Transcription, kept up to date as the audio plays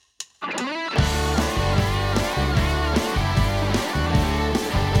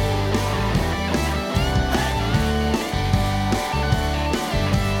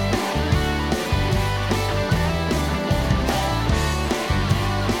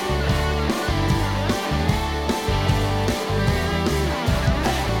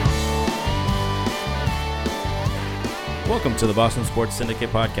Welcome to the Boston Sports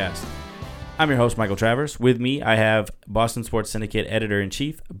Syndicate podcast. I'm your host, Michael Travers. With me, I have Boston Sports Syndicate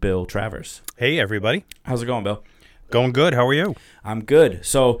Editor-in-Chief, Bill Travers. Hey, everybody. How's it going, Bill? Going good. How are you? I'm good.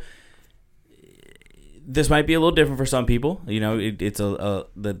 So, this might be a little different for some people. You know,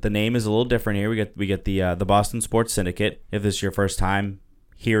 the name is a little different here. We get the Boston Sports Syndicate. If this is your first time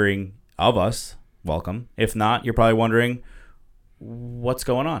hearing of us, welcome. If not, you're probably wondering what's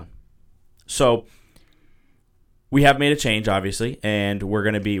going on. So, we have made a change, obviously, and we're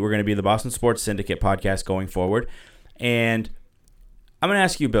gonna be the Boston Sports Syndicate podcast going forward. And I'm gonna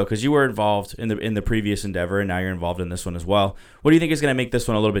ask you, Bill, because you were involved in the previous endeavor, and now you're involved in this one as well. What do you think is gonna make this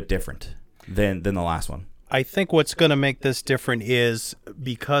one a little bit different than the last one? I think what's going to make this different is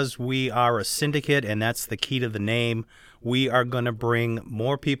because we are a syndicate, and that's the key to the name, we are going to bring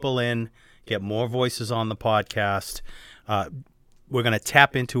more people in, get more voices on the podcast. We're going to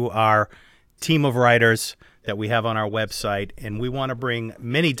tap into our team of writers that we have on our website, and we want to bring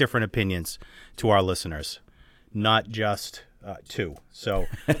many different opinions to our listeners, not just two. So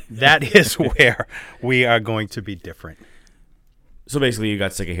that is where we are going to be different. So basically, you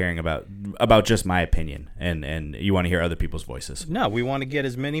got sick of hearing about just my opinion, and you want to hear other people's voices. No, we want to get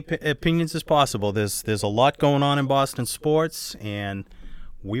as many opinions as possible. There's a lot going on in Boston sports, and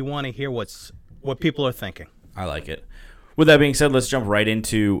we want to hear what people are thinking. I like it. With that being said, let's jump right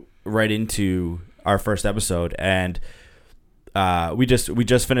into our first episode, and we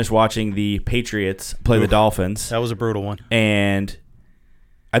just finished watching the Patriots play the Dolphins. That was a brutal one, and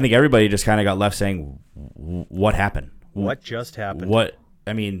I think everybody just kind of got left saying, "What happened? What just happened?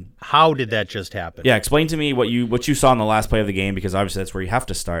 How did that just happen?" Yeah, explain to me what you saw in the last play of the game, because obviously that's where you have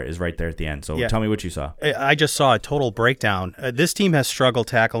to start, is right there at the end. So Tell me what you saw. I just saw a total breakdown. This team has struggled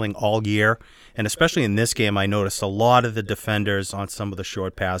tackling all year, and especially in this game, I noticed a lot of the defenders on some of the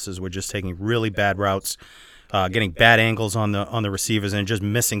short passes were just taking really bad routes, getting bad angles on the receivers, and just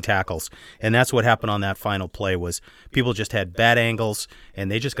missing tackles. And that's what happened on that final play, was people just had bad angles, and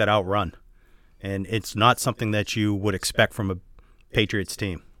they just got outrun. And it's not something that you would expect from a Patriots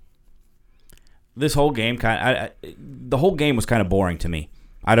team. This whole game the whole game was kind of boring to me.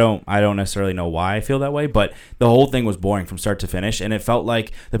 I don't necessarily know why I feel that way, but the whole thing was boring from start to finish, and it felt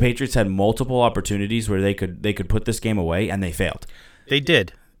like the Patriots had multiple opportunities where they could put this game away, and they failed. They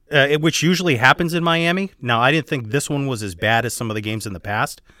did, which usually happens in Miami. Now, I didn't think this one was as bad as some of the games in the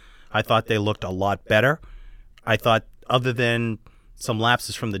past. I thought they looked a lot better. I thought, other than some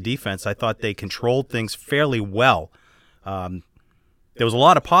lapses from the defense, I thought they controlled things fairly well. There was a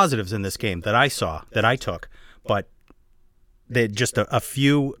lot of positives in this game that I saw, that I took, but they just a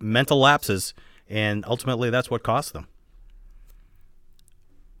few mental lapses, and ultimately that's what cost them.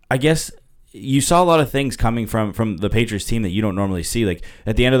 I guess you saw a lot of things coming from the Patriots team that you don't normally see. Like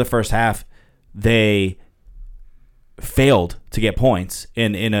at the end of the first half, they failed to get points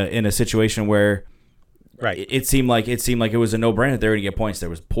in a situation where right. It seemed like it was a no-brainer that they were going to get points.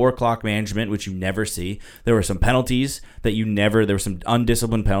 There was poor clock management, which you never see. There were some penalties there were some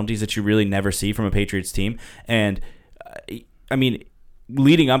undisciplined penalties that you really never see from a Patriots team. And I mean,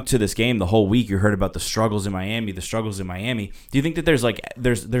 leading up to this game, the whole week you heard about the struggles in Miami. Do you think that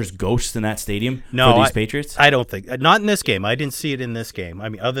there's ghosts in that stadium for these Patriots? I don't think. Not in this game. I didn't see it in this game. I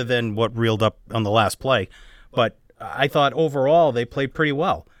mean, other than what reeled up on the last play. But I thought overall they played pretty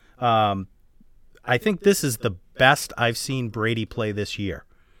well. I think this is the best I've seen Brady play this year,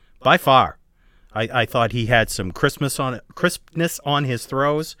 by far. I thought he had some crispness on his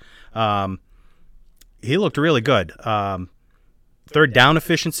throws. He looked really good. Third down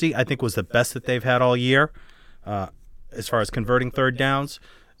efficiency, I think, was the best that they've had all year, as far as converting third downs.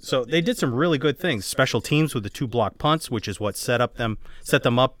 So they did some really good things. Special teams with the 2 block punts, which is what set them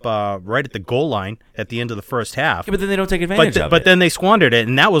up right at the goal line at the end of the first half. Yeah, but then they don't take advantage of it. But then they squandered it,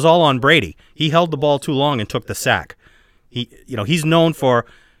 and that was all on Brady. He held the ball too long and took the sack. He's known for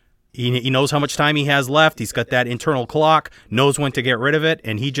he knows how much time he has left. He's got that internal clock, knows when to get rid of it,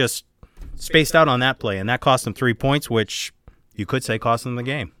 and he just spaced out on that play, and that cost them 3 points, which you could say cost them the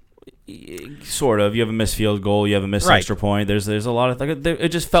game. Sort of. You have a missed field goal. You have a missed extra point. There's a lot of it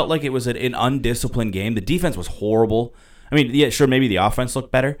just felt like it was an undisciplined game. The defense was horrible. I mean, yeah, sure, maybe the offense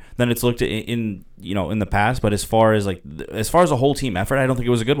looked better than it's looked in the past, but as far as a whole team effort, I don't think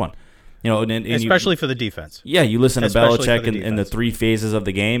it was a good one. Especially for the defense. Yeah, you listen to Belichick in the 3 phases of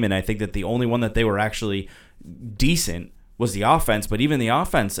the game, and I think that the only one that they were actually decent was the offense. But even the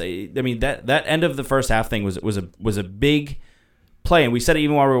offense, I mean, that end of the first half thing was a big play, and we said it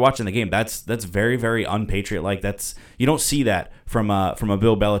even while we were watching the game. That's very, very un-Patriot-like. You don't see that from a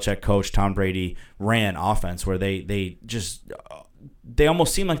Bill Belichick coach, Tom Brady ran offense, where they just they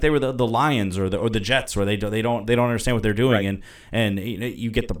almost seem like they were the Lions or the Jets, where they don't understand what they're doing, Right. and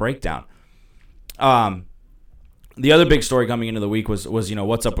you get the breakdown. The other big story coming into the week was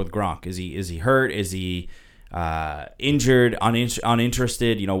what's up with Gronk? Is he hurt? Is he injured?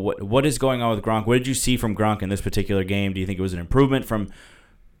 Uninterested? What is going on with Gronk? What did you see from Gronk in this particular game? Do you think it was an improvement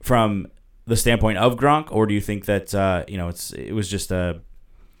from the standpoint of Gronk, or do you think that it was just the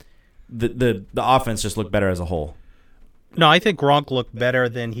offense just looked better as a whole? No, I think Gronk looked better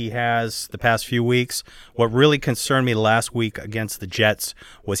than he has the past few weeks. What really concerned me last week against the Jets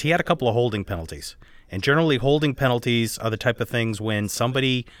was he had a couple of holding penalties. And generally, holding penalties are the type of things when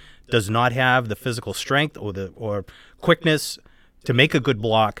somebody does not have the physical strength or quickness to make a good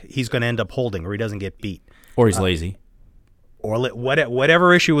block, he's going to end up holding, or he doesn't get beat. Or he's lazy. Or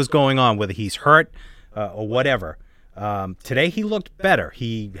whatever issue was going on, whether he's hurt or whatever. Today he looked better.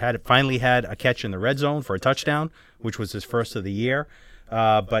 He finally had a catch in the red zone for a touchdown, which was his first of the year.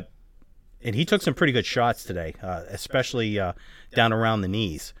 And he took some pretty good shots today, especially down around the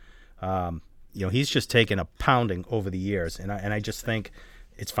knees. He's just taken a pounding over the years, and I just think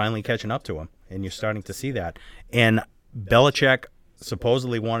it's finally catching up to him, and you're starting to see that. And Belichick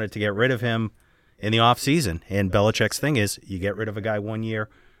supposedly wanted to get rid of him in the offseason, and Belichick's thing is you get rid of a guy 1 year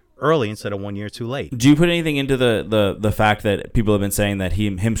early instead of 1 year too late. Do you put anything into the fact that people have been saying that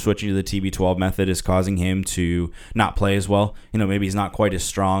him switching to the TB12 method is causing him to not play as well? Maybe he's not quite as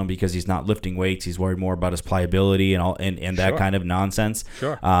strong because he's not lifting weights. He's worried more about his pliability and that Sure. kind of nonsense.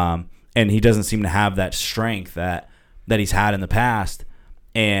 Sure. And he doesn't seem to have that strength that he's had in the past.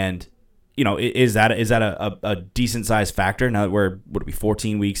 And is that a decent sized factor now that would it be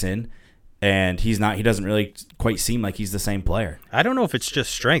 14 weeks in? And he doesn't really quite seem like he's the same player. I don't know if it's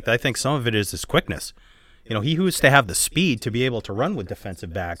just strength. I think some of it is his quickness. He used to have the speed to be able to run with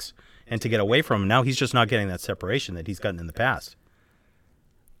defensive backs and to get away from him. Now he's just not getting that separation that he's gotten in the past.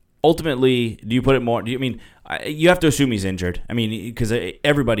 Ultimately, do you put it more? You have to assume he's injured. Because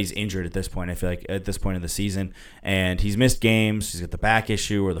everybody's injured at this point. I feel like at this point of the season, and he's missed games. He's got the back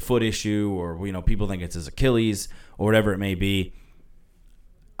issue or the foot issue, or people think it's his Achilles or whatever it may be.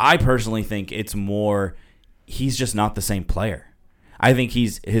 I personally think it's more he's just not the same player. I think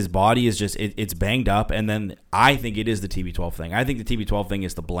his body is just it's banged up, and then I think it is the TB12 thing. I think the TB12 thing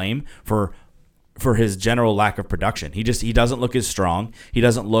is to blame for his general lack of production. He doesn't look as strong. He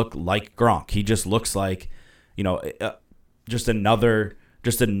doesn't look like Gronk. He just looks like just another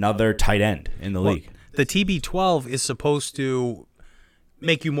tight end in the league. The TB12 is supposed to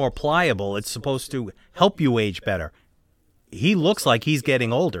make you more pliable. It's supposed to help you age better. He looks like he's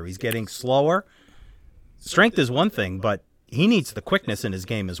getting older. He's getting slower. Strength is one thing, but he needs the quickness in his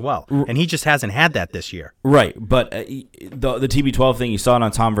game as well, and he just hasn't had that this year. Right, but the TB12 thing, you saw it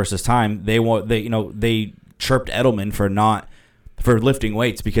on Tom versus Time. They chirped Edelman for lifting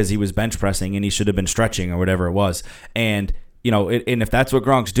weights because he was bench pressing and he should have been stretching or whatever it was. And and if that's what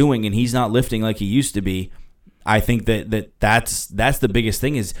Gronk's doing and he's not lifting like he used to be, I think that's the biggest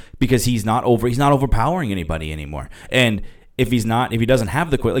thing, is because he's not overpowering anybody anymore. And if he doesn't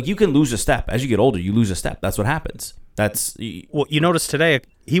have the quick, like, you can lose a step as you get older. You lose a step. That's what happens. Well, you notice today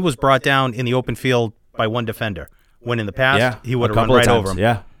he was brought down in the open field by one defender, when in the past he would have run right over him.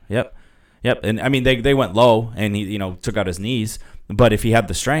 Yeah, yep. And they went low and he took out his knees. But if he had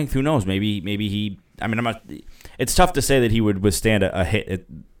the strength, who knows? Maybe he. I'm not. It's tough to say that he would withstand a hit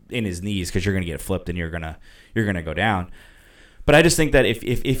in his knees, because you're going to get flipped and you're gonna go down. But I just think that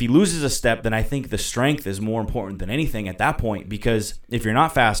if he loses a step, then I think the strength is more important than anything at that point, because if you're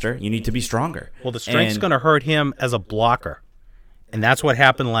not faster, you need to be stronger. Well, the strength's going to hurt him as a blocker, and that's what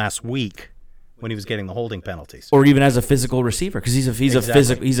happened last week when he was getting the holding penalties. Or even as a physical receiver, because he's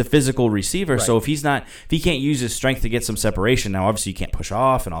a physical receiver. Right. So if he can't use his strength to get some separation, now obviously you can't push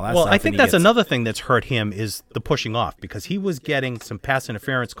off and all that stuff. Well, I think that's another thing that's hurt him, is the pushing off, because he was getting some pass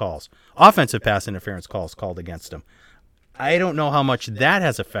interference calls, offensive pass interference calls called against him. I don't know how much that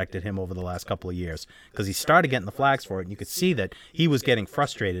has affected him over the last couple of years, because he started getting the flags for it, and you could see that he was getting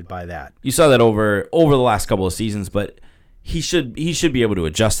frustrated by that. You saw that over the last couple of seasons, but he should be able to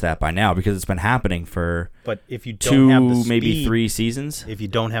adjust that by now, because it's been happening for but if you don't have the speed, maybe 3 seasons. If you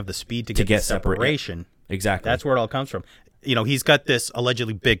don't have the speed to get the separation, exactly, that's where it all comes from. He's got this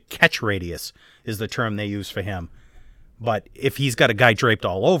allegedly big catch radius, is the term they use for him. But if he's got a guy draped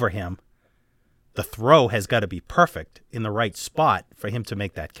all over him, the throw has got to be perfect in the right spot for him to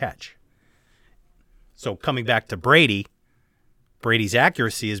make that catch. So coming back to Brady's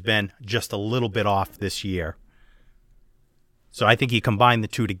accuracy has been just a little bit off this year. So I think you combine the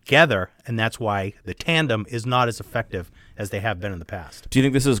two together, and that's why the tandem is not as effective as they have been in the past. Do you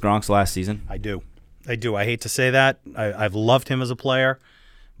think this is Gronk's last season? I do. I do. I hate to say that. I've loved him as a player,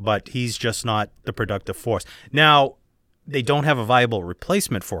 but he's just not the productive force. Now, they don't have a viable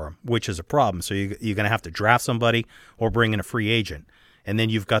replacement for him, which is a problem. So you're going to have to draft somebody or bring in a free agent. And then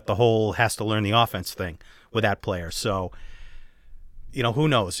you've got the whole has to learn the offense thing with that player. So, who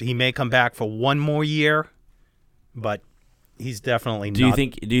knows? He may come back for one more year, but he's definitely not.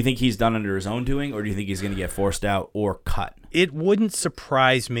 Do you think he's done under his own doing, or do you think he's going to get forced out or cut? It wouldn't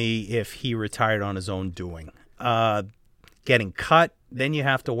surprise me if he retired on his own doing. Getting cut, then you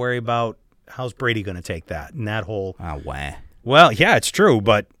have to worry about how's Brady going to take that and that whole. Wah. Well, yeah, it's true,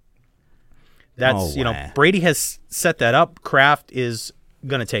 but that's Brady has set that up. Kraft is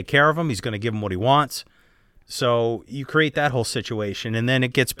going to take care of him. He's going to give him what he wants. So you create that whole situation, and then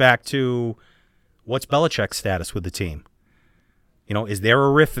it gets back to what's Belichick's status with the team. Is there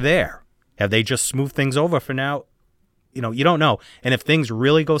a rift there? Have they just smoothed things over for now? You don't know. And if things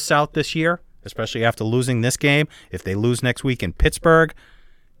really go south this year, especially after losing this game, if they lose next week in Pittsburgh,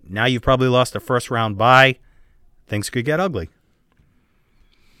 now you've probably lost a first-round bye. Things could get ugly.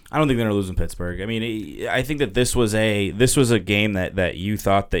 I don't think they're going to lose in Pittsburgh. I mean, I think that this was a game that you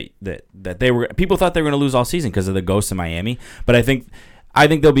thought that people thought they were going to lose all season because of the ghosts in Miami. But I think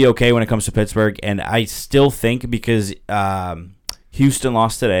they'll be okay when it comes to Pittsburgh, and I still think because Houston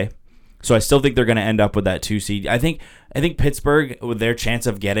lost today, so I still think they're going to end up with that 2 seed. I think Pittsburgh, with their chance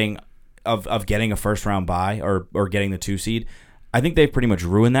of getting a first round bye or getting the 2 seed, I think they've pretty much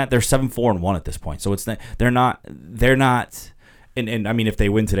ruined that. They're 7-4-1 at this point, so they're not. And I mean, if they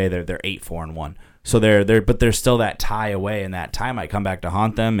win today, they're 8-4-1. So but there's still that tie away, and that tie might come back to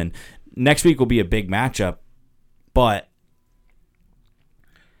haunt them. And next week will be a big matchup, but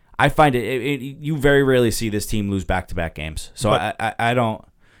I find you very rarely see this team lose back-to-back games. So I don't.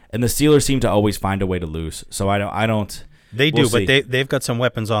 And the Steelers seem to always find a way to lose. So I don't. They do, but they've got some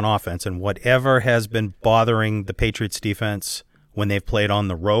weapons on offense, and whatever has been bothering the Patriots defense when they've played on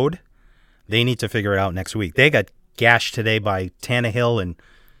the road, they need to figure it out next week. They got gashed today by Tannehill and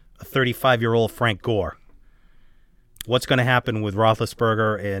a 35-year-old Frank Gore. What's going to happen with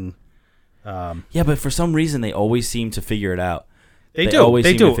Roethlisberger and? Yeah, but for some reason they always seem to figure it out. They always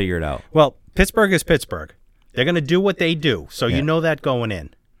seem do to figure it out. Well, Pittsburgh is Pittsburgh. They're going to do what they do, so you know that going in.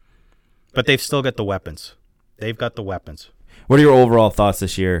 But they've still got the weapons. They've got the weapons. What are your overall thoughts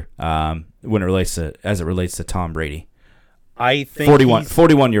this year when it relates to Tom Brady? I think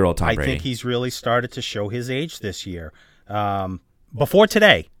 41-year-old Tom Brady. I think he's really started to show his age this year. Before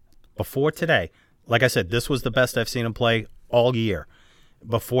today, like I said, this was the best I've seen him play all year.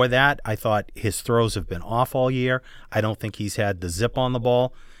 Before that, I thought his throws have been off all year. I don't think he's had the zip on the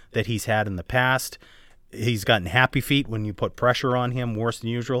ball that he's had in the past. He's gotten happy feet when you put pressure on him, worse than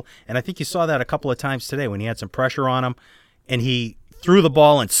usual. And I think you saw that a couple of times today when he had some pressure on him, and he threw the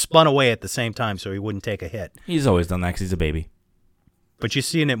ball and spun away at the same time so he wouldn't take a hit. He's always done that because he's a baby. But you're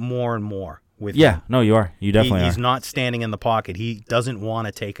seeing it more and more with him. No, you are. You definitely are. He's not standing in the pocket. He doesn't want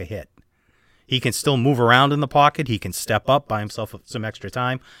to take a hit. He can still move around in the pocket. He can step up, buy himself some extra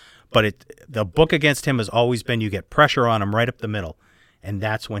time. But the book against him has always been you get pressure on him right up the middle, and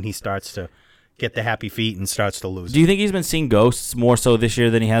that's when he starts to get the happy feet and starts to lose. Do you think he's been seeing ghosts more so this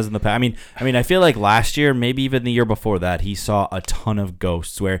year than he has in the past? I mean, I feel like last year, maybe even the year before that, he saw a ton of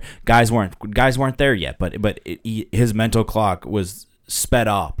ghosts where guys weren't there yet, but his mental clock was sped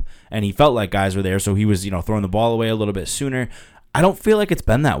up, and he felt like guys were there, so he was throwing the ball away a little bit sooner. I don't feel like it's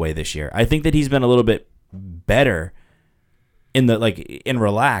been that way this year. I think that he's been a little bit better in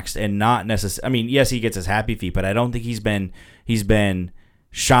relaxed and not necessarily. I mean, yes, he gets his happy feet, but I don't think he's been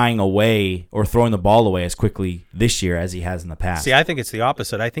shying away or throwing the ball away as quickly this year as he has in the past. See, I think it's the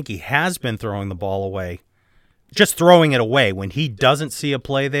opposite. I think he has been throwing the ball away, just throwing it away. When he doesn't see a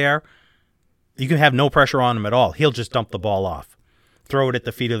play there, you can have no pressure on him at all. He'll just dump the ball off, throw it at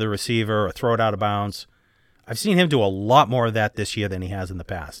the feet of the receiver, or throw it out of bounds. I've seen him do a lot more of that this year than he has in the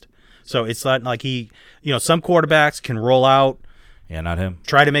past. So it's not like some quarterbacks can roll out. Yeah, not him.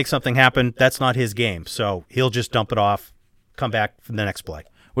 Try to make something happen. That's not his game. So he'll just dump it off, come back for the next play.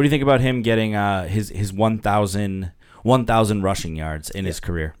 What do you think about him getting his 1,000 rushing yards in his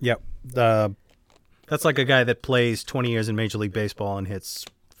career? Yep. That's like a guy that plays 20 years in Major League Baseball and hits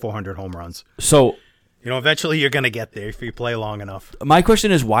 400 home runs. So, eventually you're going to get there if you play long enough. My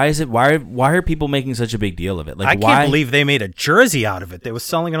question is, why are people making such a big deal of it? Like, I can't believe they made a jersey out of it. They were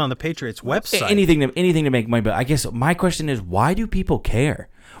selling it on the Patriots website. Anything to make money. But I guess my question is, why do people care?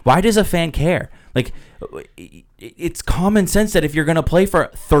 Why does a fan care? Like, it's common sense that if you're going to play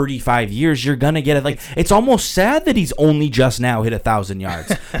for 35 years, you're going to get it. Like, it's almost sad that he's only just now hit 1,000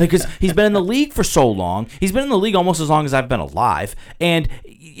 yards because he's been in the league for so long. He's been in the league almost as long as I've been alive, and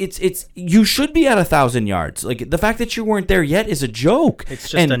it's you should be at 1,000 yards. Like, the fact that you weren't there yet is a joke. It's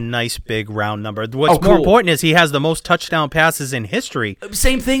just a nice big round number. What's more important is he has the most touchdown passes in history.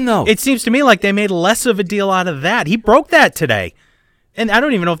 Same thing, though. It seems to me like they made less of a deal out of that. He broke that today. And I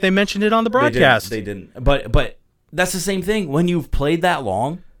don't even know if they mentioned it on the broadcast. They didn't. But that's the same thing. When you've played that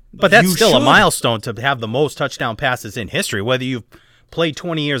long, but that's still a milestone to have the most touchdown passes in history. Whether you've played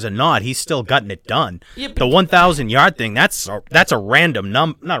 20 years or not, he's still gotten it done. Yeah, the 1,000-yard thing, that's a random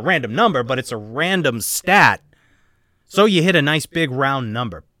not a random number, but it's a random stat. So you hit a nice big round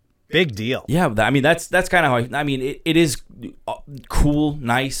number. Big deal. Yeah, I mean that's kind of how it is cool,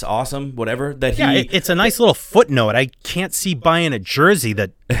 nice, awesome, whatever that he. Yeah, it's a nice little footnote. I can't see buying a jersey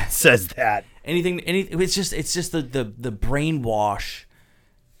that says that. It's just the brainwash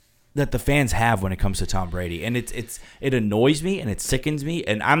that the fans have when it comes to Tom Brady, and it annoys me and it sickens me.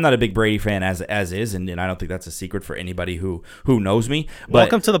 And I'm not a big Brady fan as is, and I don't think that's a secret for anybody who knows me. But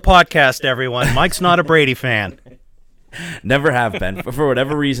welcome to the podcast, everyone. Mike's not a Brady fan. Never have been for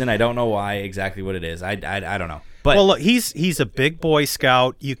whatever reason. I don't know why exactly what it is. I don't know. But well, look, he's a big Boy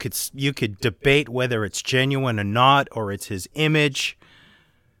Scout. You could debate whether it's genuine or not, or it's his image.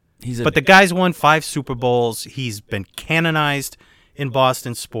 But the guy's won 5 Super Bowls. He's been canonized in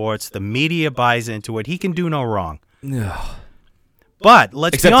Boston sports. The media buys into it. He can do no wrong. But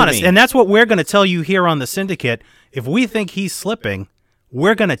let's be honest, and that's what we're going to tell you here on the Syndicate. If we think he's slipping,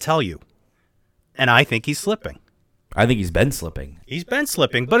 we're going to tell you. And I think he's slipping. I think he's been slipping. He's been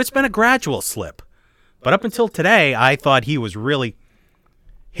slipping, but it's been a gradual slip. But up until today, I thought he was really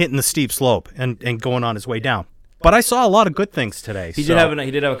hitting the steep slope and going on his way down. But I saw a lot of good things today. He did have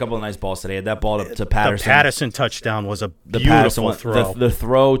a couple of nice balls today. He had that ball to Patterson. The Patterson touchdown was a beautiful throw. The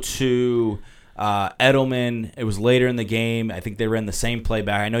throw to Edelman, it was later in the game. I think they ran the same play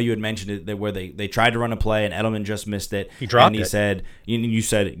back. I know you had mentioned it where they tried to run a play and Edelman just missed it. He dropped it. And you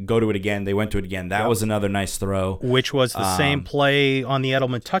said, go to it again. They went to it again. That was another nice throw. Which was the same play on the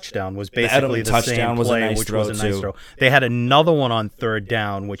Edelman touchdown. Was basically the same play, which was a nice throw. They had another one on third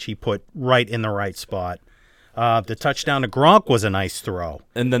down, which he put right in the right spot. The touchdown to Gronk was a nice throw,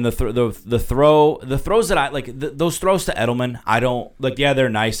 and then the throws that I like, those throws to Edelman, I don't like. Yeah, they're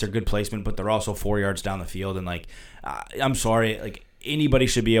nice, they're good placement, but they're also 4 yards down the field, and like, I'm sorry, like anybody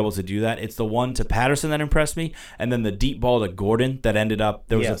should be able to do that. It's the one to Patterson that impressed me, and then the deep ball to Gordon that ended up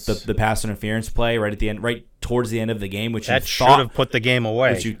there was the pass interference play right at the end, right towards the end of the game, which that should have put the game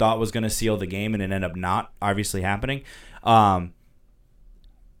away, which you thought was going to seal the game, and it ended up not obviously happening.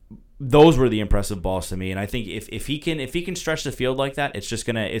 Those were the impressive balls to me, and I think if he can stretch the field like that, it's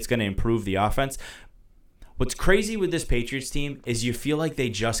gonna improve the offense. What's crazy with this Patriots team is you feel like they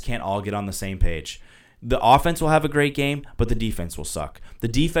just can't all get on the same page. The offense will have a great game, but the defense will suck. The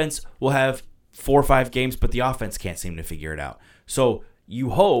defense will have 4 or 5 games, but the offense can't seem to figure it out. So you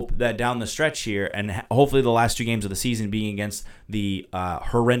hope that down the stretch here, and hopefully the last 2 games of the season being against the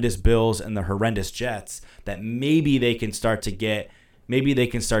horrendous Bills and the horrendous Jets, that maybe they can start to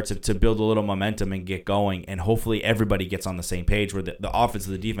build a little momentum and get going, and hopefully everybody gets on the same page where the offense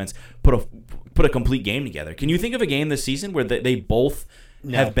and the defense put a complete game together. Can you think of a game this season where they both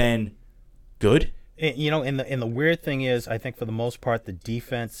have been good? You know, and the weird thing is, I think for the most part, the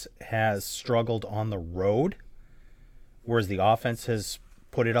defense has struggled on the road, whereas the offense has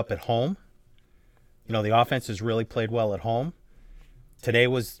put it up at home. You know, the offense has really played well at home. Today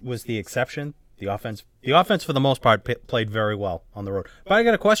was the exception. The offense for the most part played very well on the road. But I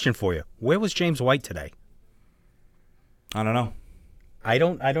got a question for you. Where was James White today? I don't know. I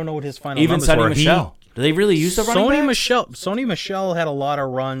don't know what his final even numbers were. Sonny Michel. Do they really use the running back? Sony Michel had a lot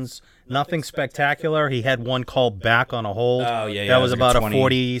of runs. Nothing spectacular. He had one called back on a hold. Oh, yeah. That was about a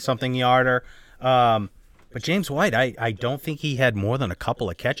 40-something yarder. But James White, I don't think he had more than a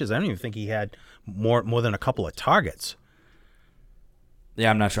couple of catches. I don't even think he had more than a couple of targets. Yeah,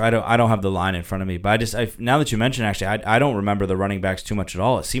 I'm not sure. I don't have the line in front of me, but now that you mention, actually, I don't remember the running backs too much at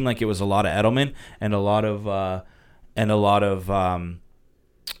all. It seemed like it was a lot of Edelman and a lot of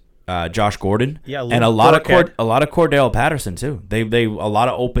Josh Gordon, and a lot of Cordell Patterson too. They a lot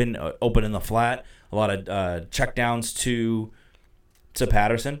of open in the flat, a lot of checkdowns to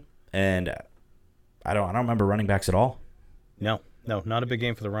Patterson, and I don't remember running backs at all. No, not a big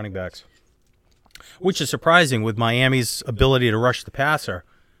game for the running backs. Which is surprising with Miami's ability to rush the passer.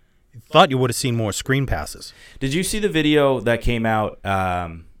 You thought you would have seen more screen passes. Did you see the video that came out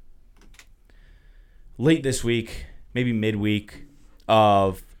late this week, maybe midweek,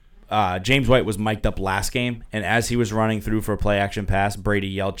 of James White was mic'd up last game, and as he was running through for a play-action pass, Brady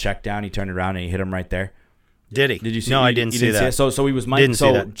yelled check down. He turned around and he hit him right there. Did he? Did you see? No, I didn't see that. It? So he was mic'd. Didn't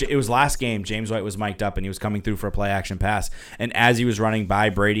see that. It was last game. James White was mic'd up, and he was coming through for a play action pass. And as he was running by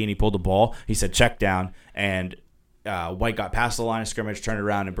Brady and he pulled the ball, he said check down, and White got past the line of scrimmage, turned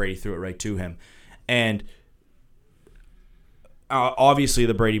around, and Brady threw it right to him. And obviously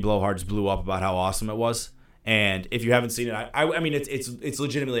the Brady blowhards blew up about how awesome it was. And if you haven't seen it, I mean it's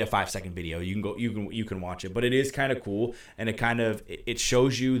legitimately a 5-second video. You can watch it, but it is kind of cool, and it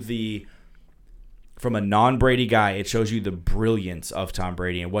shows you from a non-Brady guy, it shows you the brilliance of Tom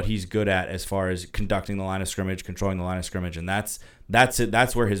Brady and what he's good at as far as conducting the line of scrimmage, controlling the line of scrimmage, and that's it.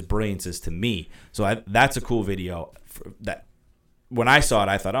 That's where his brilliance is to me. So that's a cool video. That when I saw it,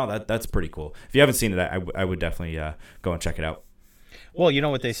 I thought, oh, that's pretty cool. If you haven't seen it, I would definitely go and check it out. Well, you know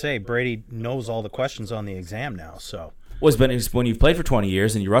what they say, Brady knows all the questions on the exam now. So when you've played for 20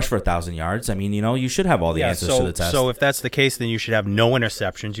 years and you rush for 1,000 yards, I mean, you should have all the answers to the test. So if that's the case, then you should have no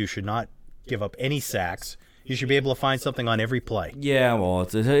interceptions. You should not give up any sacks. You should be able to find something on every play. Yeah, well,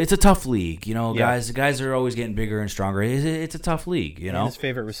 it's a tough league, Guys are always getting bigger and stronger. It's a tough league, And his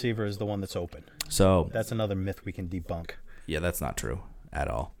favorite receiver is the one that's open. So that's another myth we can debunk. Yeah, that's not true at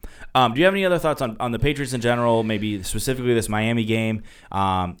all. Do you have any other thoughts on the Patriots in general? Maybe specifically this Miami game.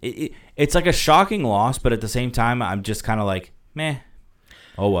 It's like a shocking loss, but at the same time, I'm just kind of like, meh.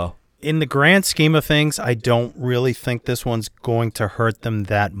 Oh well. In the grand scheme of things, I don't really think this one's going to hurt them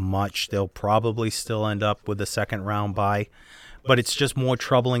that much. They'll probably still end up with a second round bye, but it's just more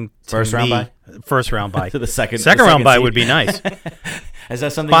troubling to First round bye? First round bye. To the second round bye seed. would be nice. Is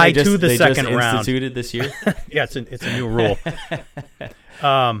that something Bye they to the just second round. instituted this year? Yeah, it's a new rule.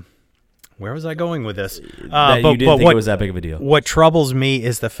 Where was I going with this? You didn't think it was that big of a deal. What troubles me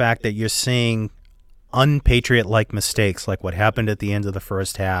is the fact that you're seeing unpatriot-like mistakes, like what happened at the end of the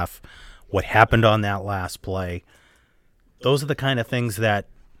first half, what happened on that last play. Those are the kind of things that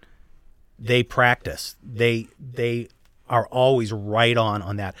they practice. They are always right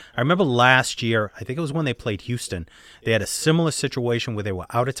on that. I remember last year, I think it was when they played Houston, they had a similar situation where they were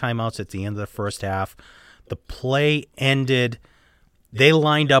out of timeouts at the end of the first half. The play ended. They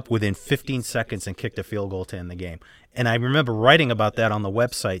lined up within 15 seconds and kicked a field goal to end the game. And I remember writing about that on the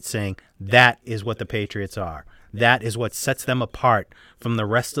website saying that is what the Patriots are. That is what sets them apart from the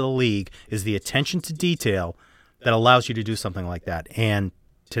rest of the league, is the attention to detail that allows you to do something like that. And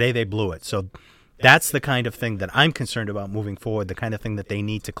today they blew it. So that's the kind of thing that I'm concerned about moving forward, the kind of thing that they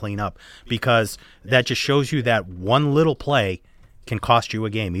need to clean up, because that just shows you that one little play can cost you a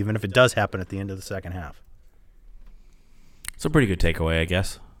game, even if it does happen at the end of the second half. It's a pretty good takeaway, I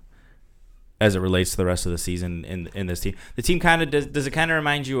guess, as it relates to the rest of the season in this team. The team kind of does it kind of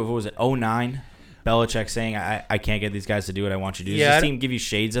remind you of, what was it, 2009? Belichick saying, I can't get these guys to do what I want you to do. Does this team give you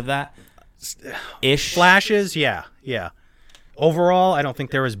shades of that? Ish? Flashes, yeah. Overall, I don't think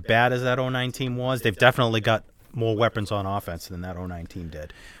they're as bad as that 2009 team was. They've definitely got more weapons on offense than that 2009 team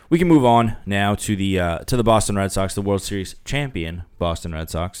did. We can move on now to the Boston Red Sox, the World Series champion Boston Red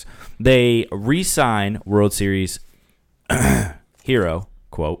Sox. They re-sign World Series hero,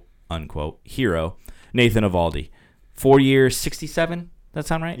 quote, unquote, hero, Nathan Eovaldi. 4 years, 67? That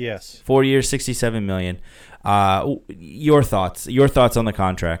sound right? Yes. 4 years, $67 million. Your thoughts on the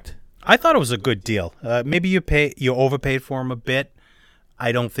contract? I thought it was a good deal. Maybe you overpaid for him a bit.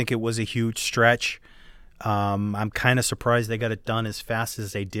 I don't think it was a huge stretch. I'm kind of surprised they got it done as fast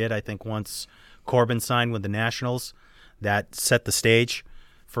as they did. I think once Corbin signed with the Nationals, that set the stage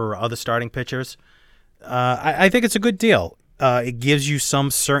for other starting pitchers. I think it's a good deal. It gives you some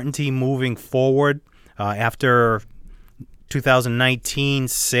certainty moving forward. After 2019,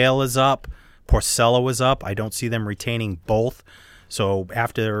 Sale is up, Porcello is up. I don't see them retaining both. So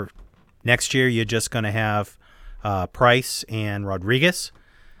after next year, you're just going to have Price and Rodriguez.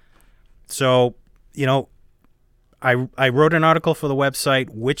 So, I wrote an article for the website,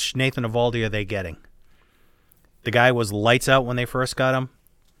 which Nathan Eovaldi are they getting? The guy was lights out when they first got him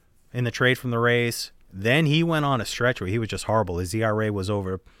in the trade from the Rays. Then he went on a stretch where he was just horrible. His ERA was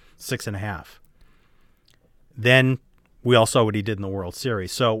over 6.5. Then we all saw what he did in the World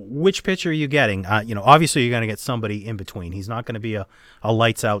Series. So which pitcher are you getting? Obviously you're going to get somebody in between. He's not going to be a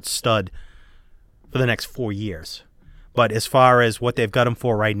lights-out stud for the next 4 years. But as far as what they've got him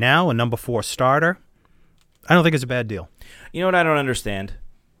for right now, a number 4 starter, I don't think it's a bad deal. You know what I don't understand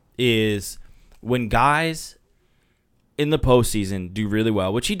is when guys in the postseason do really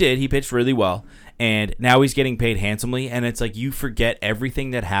well, which he did, he pitched really well, And now he's getting paid handsomely, and it's like you forget everything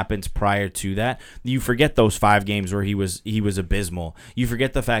that happens prior to that. You forget those 5 games where he was abysmal. You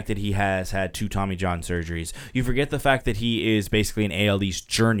forget the fact that he has had 2 Tommy John surgeries. You forget the fact that he is basically an AL East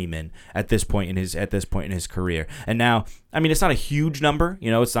journeyman at this point in his career. And now, I mean, it's not a huge number.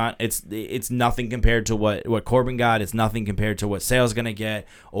 You know, it's nothing compared to what Corbin got. It's nothing compared to what Sale's going to get,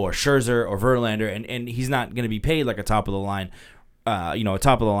 or Scherzer or Verlander, and he's not going to be paid like a top of the line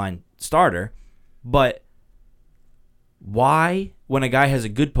starter. But why, when a guy has a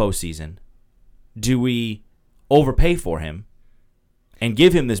good postseason, do we overpay for him and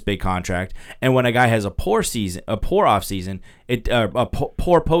give him this big contract? And when a guy has a poor postseason,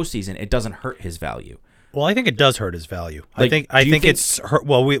 it doesn't hurt his value. Well, I think it does hurt his value. I think it's hurt.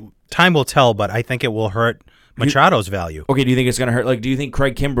 Well, time will tell, but I think it will hurt Machado's value. Okay, do you think it's going to hurt? Like, do you think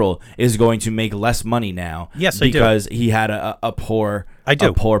Craig Kimbrell is going to make less money now? Yes, because he had a poor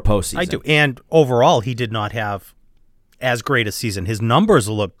postseason. I do. And overall, he did not have as great a season. His numbers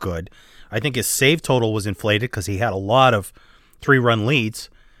look good. I think his save total was inflated because he had a lot of 3-run leads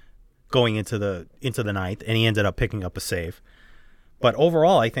going into the ninth, and he ended up picking up a save. But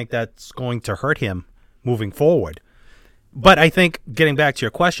overall, I think that's going to hurt him moving forward. But I think, getting back to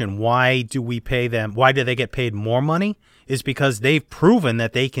your question, why do we pay them? Why do they get paid more money? Is because they've proven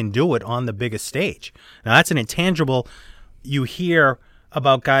that they can do it on the biggest stage. Now, that's an intangible. You hear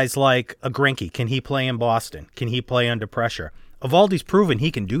about guys like a Greinke. Can he play in Boston? Can he play under pressure? Evaldi's proven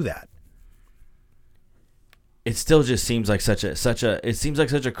he can do that. It still just seems like such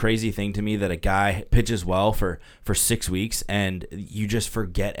a crazy thing to me that a guy pitches well for 6 weeks and you just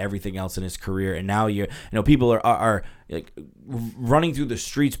forget everything else in his career, and now people are like running through the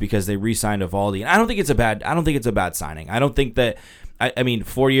streets because they re-signed Evaldi. And I don't think it's a bad signing. I don't think that. I mean,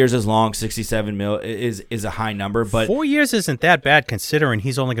 4 years is long. 67 mil is a high number, but 4 years isn't that bad considering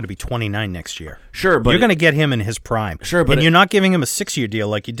he's only going to be 29 next year. Sure, but you're going to get him in his prime. Sure, but you're not giving him a 6-year deal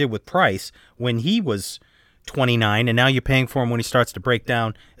like you did with Price when he was 29, and now you're paying for him when he starts to break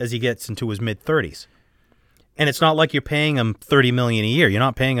down as he gets into his mid-30s. And it's not like you're paying him $30 million a year. You're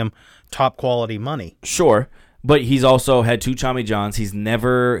not paying him top quality money. Sure, but he's also had 2 Tommy Johns. He's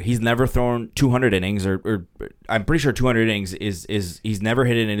never thrown 200 innings, or I'm pretty sure 200 innings is he's never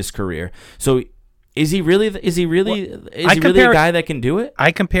hit it in his career. So is he really a guy that can do it?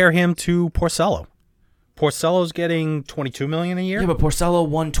 I compare him to Porcello. Porcello's getting $22 million a year. Yeah, but Porcello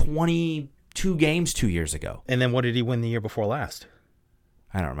won 22 games 2 years ago. And then what did he win the year before last?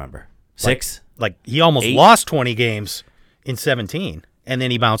 I don't remember. 6? Like he almost 8? Lost 20 games in 17, and then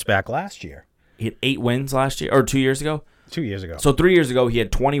he bounced back last year. He had 8 wins last year, or 2 years ago? 2 years ago. So 3 years ago, he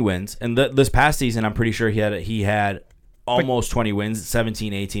had 20 wins. And this past season, I'm pretty sure he had almost 20 wins,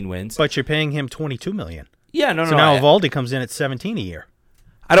 17, 18 wins. But you're paying him $22 million. Yeah, no. So now Evaldi comes in at 17 a year.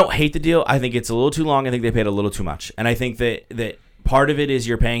 I don't hate the deal. I think it's a little too long. I think they paid a little too much. And I think that part of it is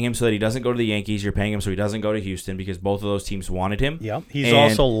you're paying him so that he doesn't go to the Yankees. You're paying him so he doesn't go to Houston because both of those teams wanted him. Yep. He's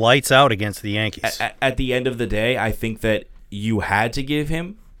also lights out against the Yankees. At the end of the day, I think that you had to give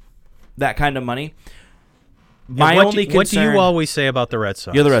him that kind of money. What do you always say about the Red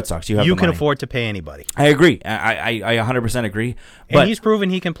Sox? You're the Red Sox. You can afford to pay anybody. I agree. I 100% agree. And he's proven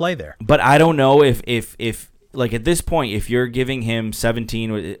he can play there. But I don't know if like at this point, if you're giving him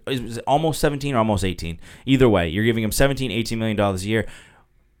 17, is it almost 17 or almost 18? Either way, you're giving him 17, $18 million a year.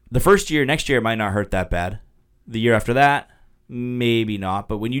 The first year, next year, it might not hurt that bad. The year after that, maybe not.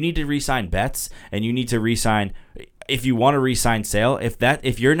 But when you need to re-sign Betts and you need to re-sign, if you want to re-sign Sale,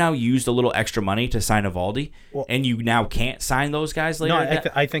 if you're now used a little extra money to sign Evaldi, and you now can't sign those guys later.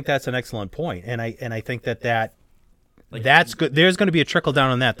 No, I think that's an excellent point, and I think that's good. There's going to be a trickle down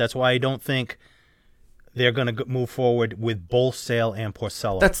on that. That's why I don't think they're going to move forward with both Sale and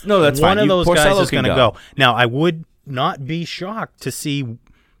Porcello. That's one fine. of those Porcello guys is going to go. Now, I would not be shocked to see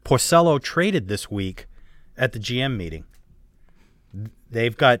Porcello traded this week at the GM meeting.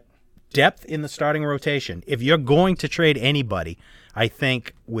 They've got depth in the starting rotation. If you're going to trade anybody, I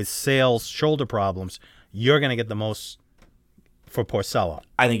think with Sale's shoulder problems, you're going to get the most for Porcello.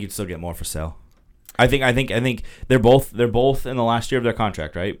 I think you'd still get more for Sale. I think they're both in the last year of their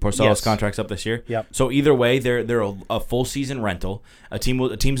contract, right? Porcello's contract's up this year. Yep. So either way, they're a full season rental.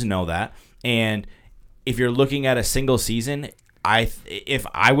 Teams know that. And if you're looking at a single season, if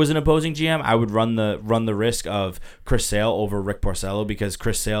I was an opposing GM, I would run the risk of Chris Sale over Rick Porcello, because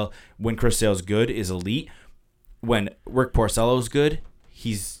when Chris Sale's good, is elite. When Rick Porcello's good,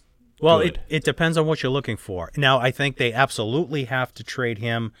 he's good. It depends on what you're looking for. Now, I think they absolutely have to trade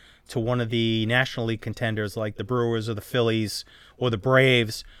him to one of the National League contenders like the Brewers or the Phillies or the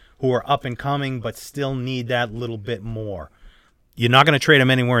Braves, who are up and coming but still need that little bit more. You're not going to trade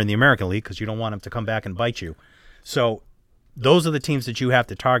him anywhere in the American League because you don't want him to come back and bite you. So those are the teams that you have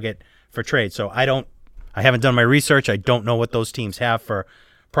to target for trade. So I haven't done my research. I don't know what those teams have for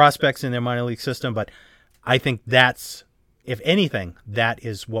prospects in their minor league system, but I think that's, if anything, that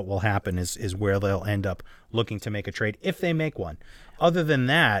is what will happen is where they'll end up looking to make a trade if they make one. Other than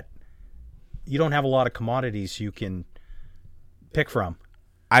that, you don't have a lot of commodities you can pick from.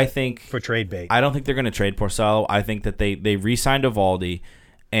 I think for trade bait. I don't think they're going to trade Porcello. I think that they re-signed Eovaldi,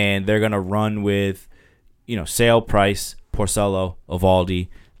 and they're going to run with, Sale, Price, Porcello, Eovaldi,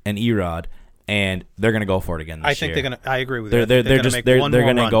 and Erod, and they're going to go for it again this year. I think they're going to. I agree with you. They're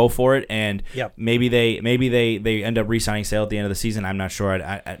going to go for it, and yep. maybe they end up re-signing Sale at the end of the season. I'm not sure,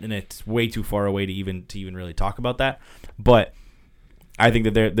 and it's way too far away to even really talk about that. But I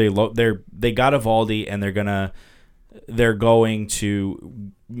think that they got Eovaldi, and they're going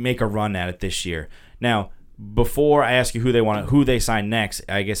to make a run at it this year. Now, before I ask you who they sign next,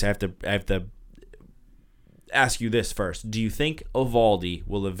 I guess I have to ask you this first. Do you think Eovaldi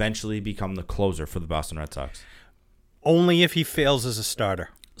will eventually become the closer for the Boston Red Sox? Only if he fails as a starter.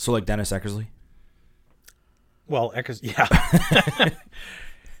 So like Dennis Eckersley? Well, yeah.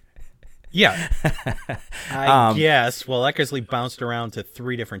 Yeah. I guess. Well, Eckersley bounced around to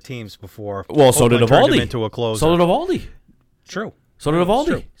 3 different teams before. Well, so did turned him Eovaldi. Into a closer. So did Eovaldi. True. So did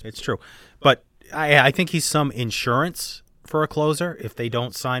Eovaldi. It's true. But I think he's some insurance for a closer if they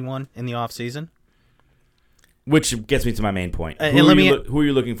don't sign one in the offseason. Which gets me to my main point. And who are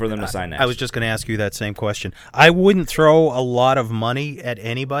you looking for them to sign next? I was just going to ask you that same question. I wouldn't throw a lot of money at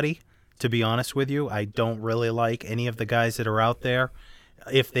anybody, to be honest with you. I don't really like any of the guys that are out there.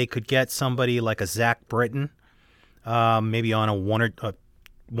 If they could get somebody like a Zach Britton, maybe on a 1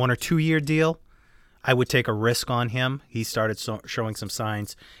 or 2 year deal, I would take a risk on him. He started showing some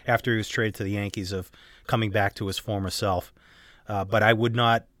signs after he was traded to the Yankees of coming back to his former self. But I would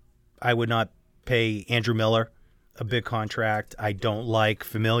not pay Andrew Miller a big contract. I don't like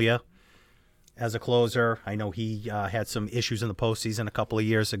Familia as a closer. I know he had some issues in the postseason a couple of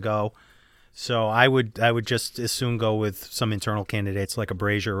years ago. So I would just as soon go with some internal candidates like a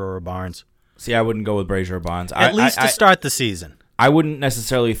Brazier or a Barnes. See, I wouldn't go with Brazier or Barnes. At least to start the season. I wouldn't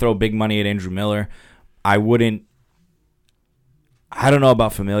necessarily throw big money at Andrew Miller. I don't know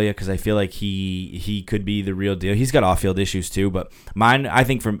about Familia because I feel like he could be the real deal. He's got off-field issues too, but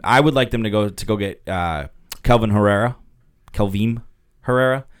I would like them to go get Kelvin Herrera,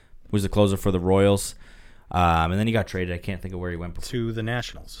 who's the closer for the Royals, and then he got traded. I can't think of where he went before. To the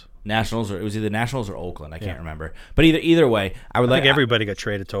Nationals. Or it was either Nationals or Oakland. I can't remember. But either way, I think everybody got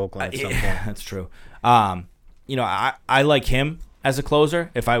traded to Oakland at some point. That's true. I like him as a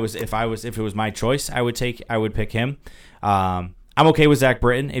closer. If it was my choice, I would pick him. I'm okay with Zach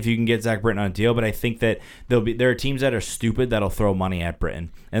Britton if you can get Zach Britton on a deal, but I think that there are teams that are stupid that'll throw money at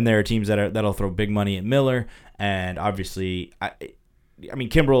Britton, and there are teams that'll throw big money at Miller. And obviously, I mean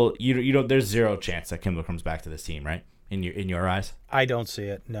Kimbrel. You don't. There's zero chance that Kimbrel comes back to this team, right? In your eyes, I don't see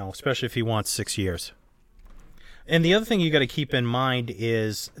it. No, especially if he wants 6 years. And the other thing you got to keep in mind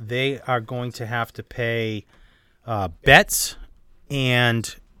is they are going to have to pay Betts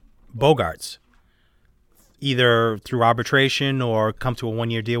and Bogarts, either through arbitration or come to a 1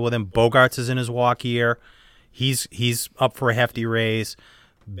 year deal with him. Bogarts is in his walk year. He's up for a hefty raise.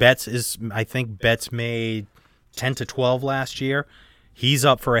 I think Betts made 10 to 12 last year. He's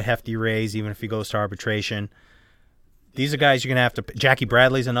up for a hefty raise even if he goes to arbitration. These are guys you're going to have to – Jackie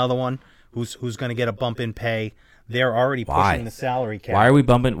Bradley's another one who's going to get a bump in pay. They're already pushing the salary cap. Why are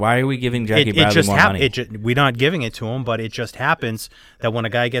we giving Jackie Bradley more money? We're not giving it to him, but it just happens that when a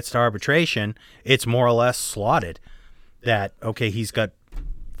guy gets to arbitration, it's more or less slotted that, okay, he's got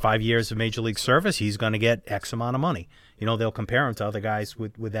 5 years of Major League service, he's going to get X amount of money. They'll compare him to other guys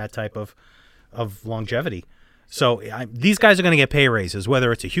with that type of longevity. So these guys are going to get pay raises,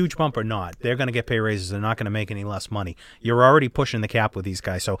 whether it's a huge bump or not. They're going to get pay raises. They're not going to make any less money. You're already pushing the cap with these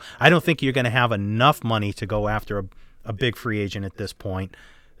guys. So I don't think you're going to have enough money to go after a big free agent at this point,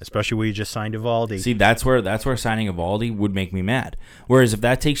 especially where you just signed Eovaldi. See, that's where signing Eovaldi would make me mad. Whereas if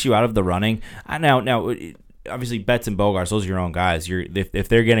that takes you out of the running, now obviously Betts and Bogarts, those are your own guys. If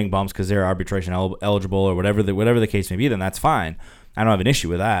they're getting bumps because they're arbitration eligible or whatever the case may be, then that's fine. I don't have an issue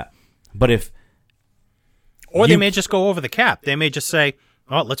with that. But they may just go over the cap. They may just say,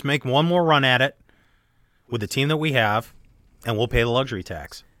 "Oh, let's make one more run at it with the team that we have, and we'll pay the luxury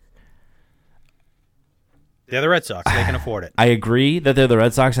tax." They're the Red Sox. They can afford it. I agree that they're the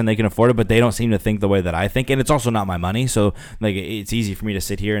Red Sox and they can afford it, but they don't seem to think the way that I think, and it's also not my money, so it's easy for me to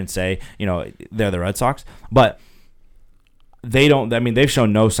sit here and say, they're the Red Sox. But they don't. I mean, they've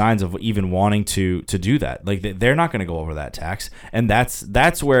shown no signs of even wanting to do that. Like they're not going to go over that tax, and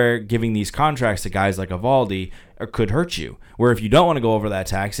that's where giving these contracts to guys like Eovaldi could hurt you. Where if you don't want to go over that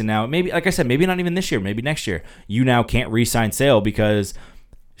tax, and now maybe, like I said, maybe not even this year, maybe next year, you now can't re-sign Sale because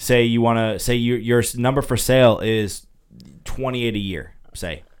say your number for Sale is 28 a year.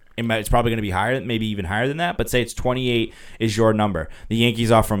 Say it's probably going to be higher, maybe even higher than that, but say it's 28 is your number. The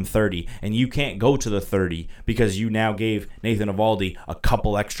Yankees offer him 30, and you can't go to the 30 because you now gave Nathan Eovaldi a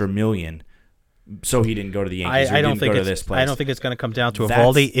couple extra million, so he didn't go to the Yankees. I don't think it's going to come down to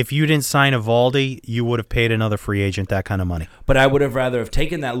Eovaldi. If you didn't sign Eovaldi, you would have paid another free agent that kind of money. But I would have rather have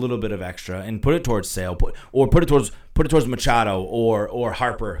taken that little bit of extra and put it towards Sale, put it towards Machado or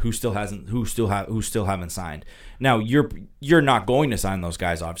Harper, who still haven't signed. Now you're not going to sign those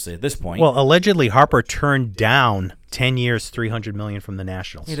guys, obviously, at this point. Well, allegedly Harper turned down 10 years, $300 million from the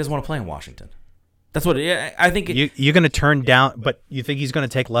Nationals. He doesn't want to play in Washington. That's what I think. You're going to turn down, but you think he's going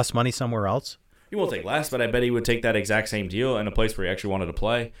to take less money somewhere else? He won't take less, but I bet he would take that exact same deal in a place where he actually wanted to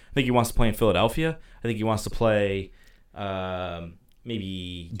play. I think he wants to play in Philadelphia. I think he wants to play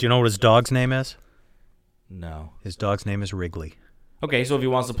maybe. Do you know what his dog's name is? No. His dog's name is Wrigley. Okay, so if he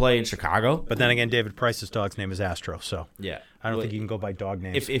wants to play in Chicago, but then again, David Price's dog's name is Astro, so yeah, I don't think you can go by dog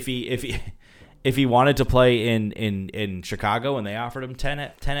names. If he wanted to play in Chicago and they offered him 10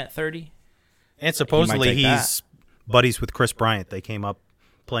 at 30, and supposedly he's buddies with Chris Bryant. They came up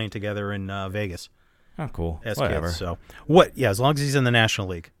playing together in Vegas. Oh, cool. As Whatever. Kids, so what? Yeah, as long as he's in the National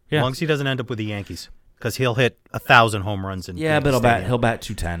League, as long as he doesn't end up with the Yankees, because he'll hit 1,000 home runs in. Yeah, but he'll bat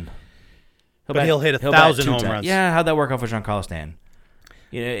 210. He'll hit 1,000 home runs. Yeah, how'd that work out for Giancarlo Stanton?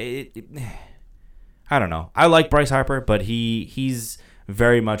 I don't know. I like Bryce Harper, but he's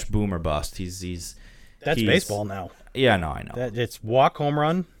very much boom or bust. He's baseball now. Yeah, no, I know. It's walk, home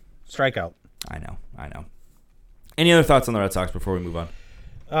run, strikeout. I know. Any other thoughts on the Red Sox before we move on?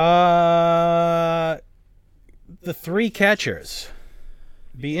 The three catchers.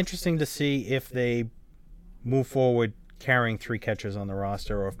 Be interesting to see if they move forward carrying three catchers on the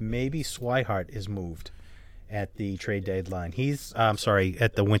roster, or if maybe Swihart is moved at the trade deadline.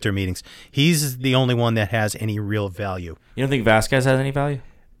 At the winter meetings. He's the only one that has any real value. You don't think Vasquez has any value?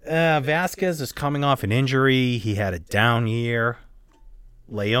 Vasquez is coming off an injury. He had a down year.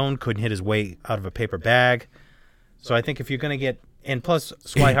 Leon couldn't hit his way out of a paper bag. So I think if you're going to get... And plus,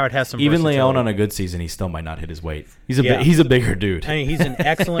 Swihart has some even versatility. Leon on a good season, he still might not hit his weight. He's a bigger dude. I mean, he's an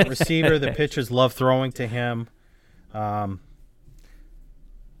excellent receiver. The pitchers love throwing to him.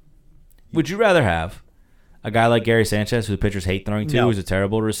 Would you rather have a guy like Gary Sanchez, who the pitchers hate throwing to, who's a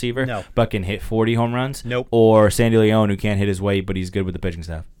terrible receiver, but can hit 40 home runs? Nope. Or Sandy Leon, who can't hit his weight, but he's good with the pitching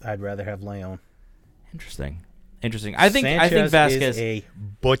staff? I'd rather have Leon. Interesting. I think Vasquez is a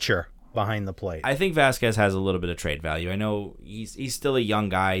butcher behind the plate. I think Vasquez has a little bit of trade value. I know he's still a young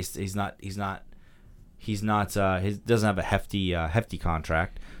guy. He doesn't have a hefty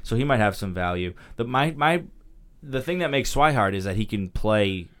contract, so he might have some value. The thing that makes Swihart is that he can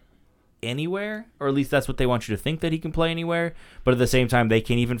play anywhere, or at least that's what they want you to think, that he can play anywhere. But at the same time, they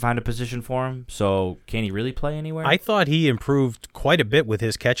can't even find a position for him. So can he really play anywhere? I thought he improved quite a bit with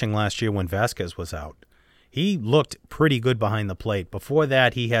his catching last year when Vasquez was out. He looked pretty good behind the plate. Before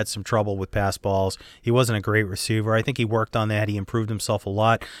that, he had some trouble with pass balls. He wasn't a great receiver. I think he worked on that. He improved himself a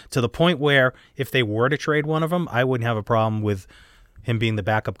lot to the point where if they were to trade one of them, I wouldn't have a problem with him being the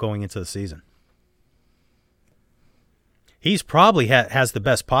backup going into the season. He's probably has the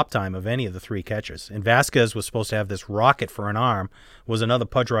best pop time of any of the three catchers. And Vasquez was supposed to have this rocket for an arm, was another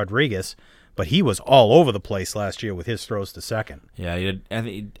Pudge Rodriguez, but he was all over the place last year with his throws to second. Yeah, he did. I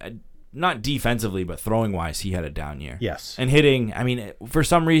think not defensively, but throwing wise, he had a down year. Yes, and hitting. I mean, for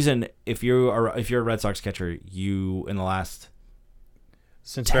some reason, if you're a Red Sox catcher, you in the last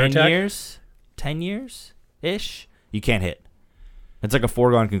since 10 years ish, you can't hit. It's like a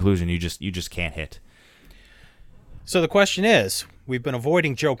foregone conclusion. You just can't hit. So the question is, we've been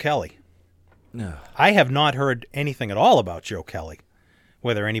avoiding Joe Kelly. No, I have not heard anything at all about Joe Kelly.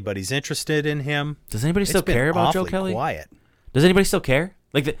 Whether anybody's interested in him. Does anybody still care about Joe Kelly? Quiet. Does anybody still care?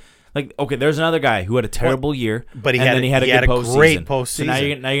 Okay, there's another guy who had a terrible year, but he had a good great postseason. So now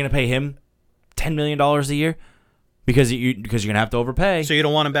you're going to pay him $10 million a year because you're going to have to overpay. So you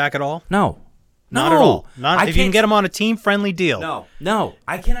don't want him back at all? No. Not at all. If you can get him on a team-friendly deal. No.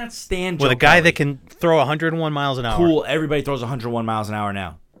 I cannot stand Joe with a guy Kelly. That can throw 101 miles an hour. Cool. Everybody throws 101 miles an hour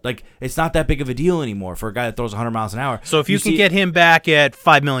now. Like, it's not that big of a deal anymore for a guy that throws 100 miles an hour. So if you can get him back at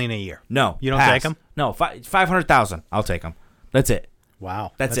 $5 million a year, no, you don't take him. No, 500,000. I'll take him. That's it.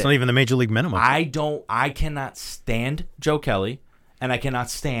 Wow, that's not even the major league minimum. I cannot stand Joe Kelly, and I cannot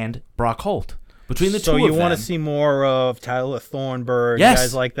stand Brock Holt. Between the two So of you them. want to see more of Tyler Thornburg, Yes.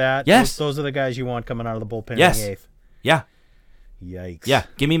 guys like that? Yes. Those are the guys you want coming out of the bullpen Yes. in the eighth. Yeah. Yikes. Yeah.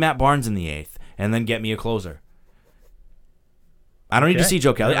 Give me Matt Barnes in the eighth, and then get me a closer. I don't need to see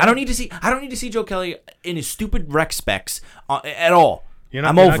Joe Kelly. I don't need to see Joe Kelly in his stupid rec specs at all. You're not,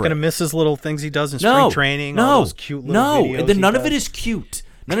 I'm you're over not going to it. miss his little things he does in No. spring training. All those cute little videos Then he none of does. it is cute.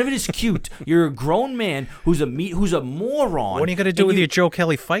 None of it is cute. You're a grown man who's a moron. What are you going to do with your Joe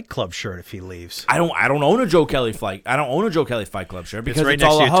Kelly Fight Club shirt if he leaves? I don't own a Joe Kelly fight. I don't own a Joe Kelly Fight Club shirt because It's right it's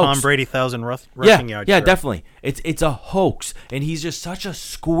next all to a your hoax. Tom Brady 1,000 rushing yard Yeah, shirt. definitely. It's a hoax, and he's just such a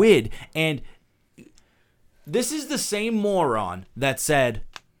squid. And this is the same moron that said,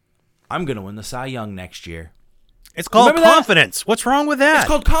 "I'm going to win the Cy Young next year." It's called Remember that? confidence. What's wrong with that? It's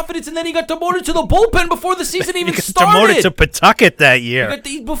called confidence, and then he got demoted to the bullpen before the season even he got started. demoted to Pawtucket that year.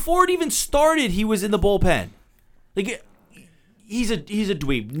 Before it even started, he was in the bullpen. Like, he's a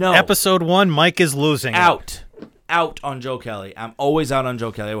dweeb. No. Episode 1, Mike is losing. Out on Joe Kelly. I'm always out on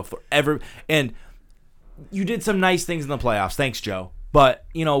Joe Kelly. I will forever. And you did some nice things in the playoffs. Thanks, Joe. But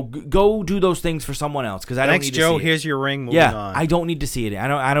go do those things for someone else because I don't Thanks, need Joe. to see it. Here's your ring. Moving on. I don't need to see it.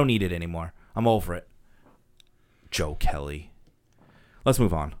 I don't need it anymore. I'm over it. Joe Kelly. Let's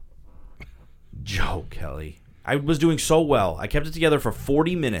move on. Joe Kelly. I was doing so well. I kept it together for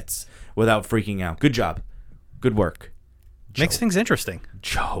 40 minutes without freaking out. Good job. Good work. Makes things interesting.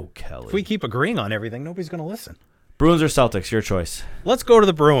 Joe Kelly. If we keep agreeing on everything, nobody's going to listen. Bruins or Celtics? Your choice. Let's go to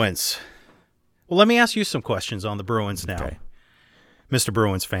the Bruins. Well, let me ask you some questions on the Bruins now. Okay. Mr.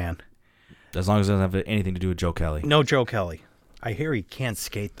 Bruins fan. As long as it doesn't have anything to do with Joe Kelly. No Joe Kelly. I hear he can't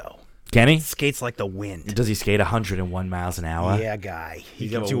skate, though. Can he? Skates like the wind. Does he skate 101 miles an hour? Yeah, guy. He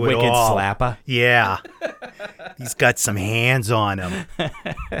He's can a do wicked it all. slapper. Yeah. He's got some hands on him.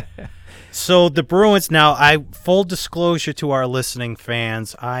 So the Bruins now, full disclosure to our listening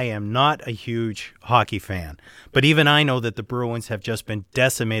fans, I am not a huge hockey fan. But even I know that the Bruins have just been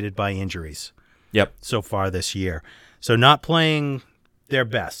decimated by injuries Yep. so far this year. So not playing their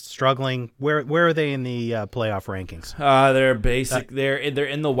best, struggling. Where are they in the playoff rankings? They're basic. They're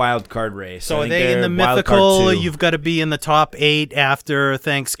in the wild card race. So I are think they in they're the wild card mythical? 2. You've got to be in the top 8 after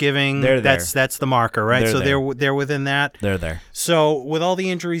Thanksgiving. They're there. That's the marker, right? They're So there. they're within that. They're there. So with all the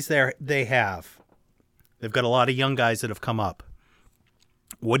injuries they've got a lot of young guys that have come up.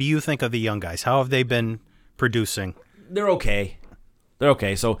 What do you think of the young guys? How have they been producing? They're okay.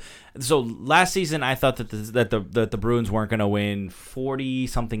 So last season I thought that the Bruins weren't going to win 40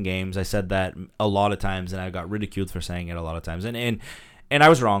 something games. I said that a lot of times, and I got ridiculed for saying it a lot of times. And I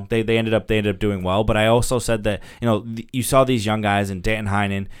was wrong. They ended up doing well. But I also said that you saw these young guys in Danton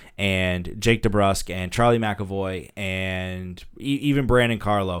Heinen and Jake DeBrusk and Charlie McAvoy and even Brandon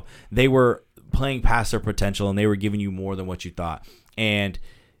Carlo. They were playing past their potential, and they were giving you more than what you thought. And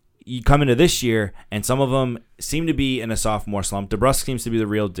you come into this year, and some of them seem to be in a sophomore slump. DeBrusk seems to be the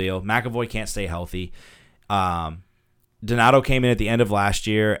real deal. McAvoy can't stay healthy. Donato came in at the end of last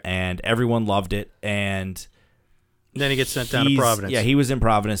year, and everyone loved it. And then he gets sent down to Providence. Yeah, he was in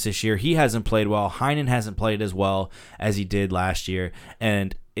Providence this year. He hasn't played well. Heinen hasn't played as well as he did last year.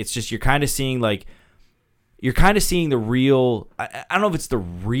 And it's just you're kind of seeing the real. I don't know if it's the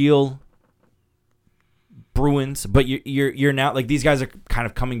real Bruins, but you're now like these guys are kind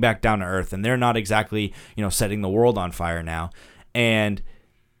of coming back down to earth, and they're not exactly setting the world on fire now, and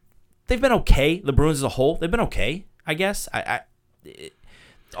they've been okay. The Bruins as a whole, they've been okay, I guess.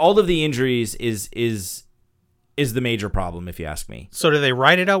 All of the injuries is the major problem, if you ask me. So do they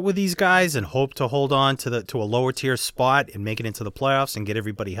ride it out with these guys and hope to hold on to a lower tier spot and make it into the playoffs and get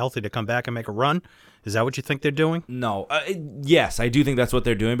everybody healthy to come back and make a run? Is that what you think they're doing? No. Yes, I do think that's what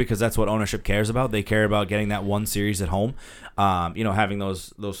they're doing because that's what ownership cares about. They care about getting that one series at home, having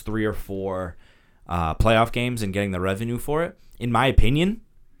those 3 or 4 playoff games and getting the revenue for it. In my opinion,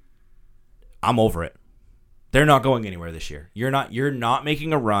 I'm over it. They're not going anywhere this year. You're not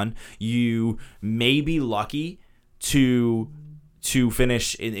making a run. You may be lucky to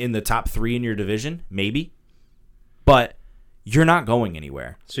finish in the top 3 in your division, maybe, but you're not going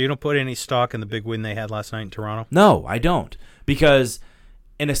anywhere. So you don't put any stock in the big win they had last night in Toronto? No, I don't. Because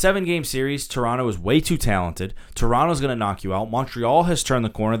in a 7-game series, Toronto is way too talented. Toronto's going to knock you out. Montreal has turned the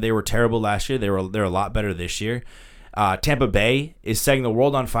corner. They were terrible last year. They're a lot better this year. Tampa Bay is setting the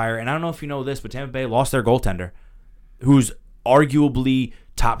world on fire. And I don't know if you know this, but Tampa Bay lost their goaltender, who's arguably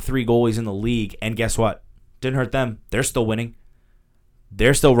top 3 goalies in the league. And guess what? Didn't hurt them. They're still winning.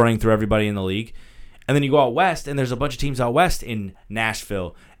 They're still running through everybody in the league. And then you go out west, and there's a bunch of teams out west in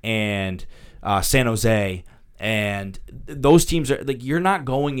Nashville and San Jose. And those teams are like, you're not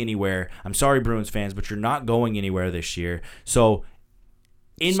going anywhere. I'm sorry, Bruins fans, but you're not going anywhere this year. So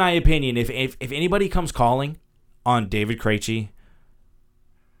in my opinion, if anybody comes calling on David Krejci,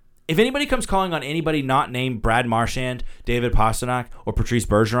 if anybody comes calling on anybody not named Brad Marchand, David Pastrnak, or Patrice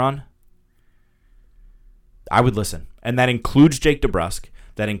Bergeron, I would listen. And that includes Jake DeBrusk.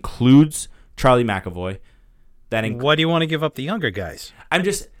 That includes Charlie McAvoy. Why do you want to give up the younger guys?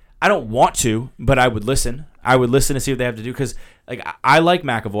 I don't want to, but I would listen. I would listen to see what they have to do because I like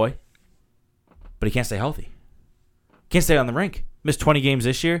McAvoy, but he can't stay healthy. Can't stay on the rink. Missed 20 games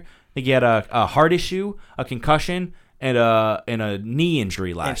this year. I think he had a heart issue, a concussion, and a knee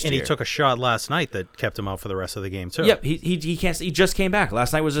injury last year. And he took a shot last night that kept him out for the rest of the game too. Yep, he can't. He just came back.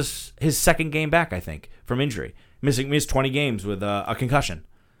 Last night was his second game back, I think, from injury. Missed 20 games with a concussion.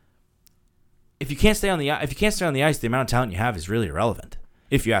 If you can't stay on the ice, the amount of talent you have is really irrelevant,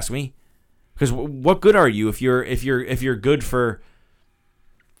 if you ask me. Because what good are you if you're good for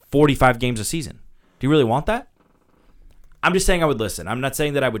 45 games a season? Do you really want that? I'm just saying I would listen. I'm not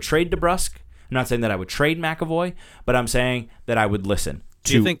saying that I would trade DeBrusk. I'm not saying that I would trade McAvoy, but I'm saying that I would listen.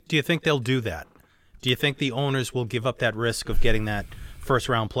 Do you think they'll do that? Do you think the owners will give up that risk of getting that first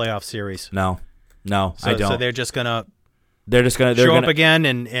round playoff series? No, I don't. So they're just gonna show up again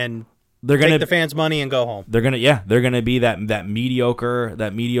and they're gonna take the fans' money and go home. They're gonna be that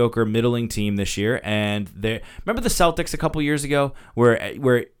mediocre middling team this year. And remember the Celtics a couple years ago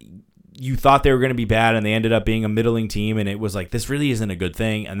where you thought they were going to be bad and they ended up being a middling team, and it was like, this really isn't a good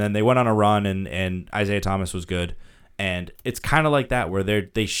thing. And then they went on a run and Isaiah Thomas was good. And it's kind of like that where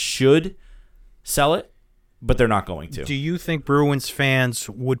they should sell it, but they're not going to. Do you think Bruins fans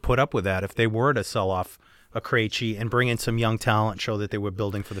would put up with that if they were to sell off a Krejci and bring in some young talent, show that they were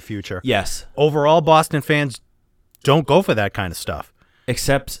building for the future? Yes. Overall, Boston fans don't go for that kind of stuff.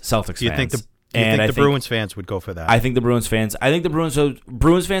 Except Celtics fans. You think the Bruins fans would go for that? I think the Bruins fans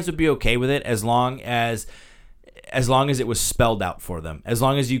would be okay with it as long as it was spelled out for them. As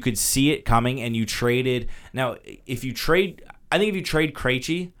long as you could see it coming and you traded. Now, if you trade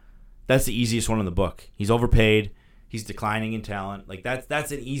Krejci, that's the easiest one in the book. He's overpaid. He's declining in talent. Like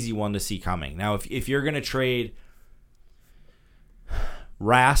that's an easy one to see coming. Now, if you're going to trade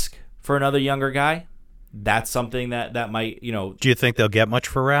Rask for another younger guy, that's something that might, Do you think they'll get much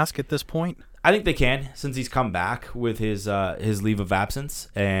for Rask at this point? I think they can, since he's come back with his leave of absence,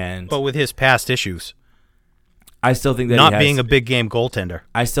 but with his past issues. I still think that not being a big game goaltender.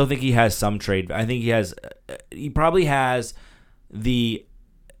 I still think he has some trade. I think he probably has the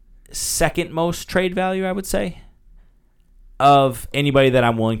second most trade value, I would say, of anybody that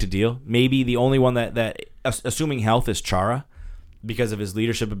I'm willing to deal. Maybe the only one that assuming health, is Chara, because of his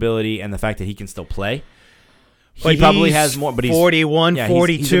leadership ability and the fact that he can still play. He probably has more, but he's 41,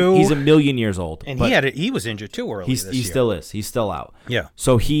 42. He's a million years old. And he was injured too early this year. He still is. He's still out. Yeah.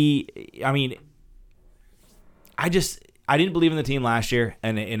 So I didn't believe in the team last year,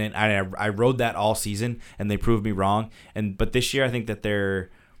 and I rode that all season, and they proved me wrong. But this year, I think that they're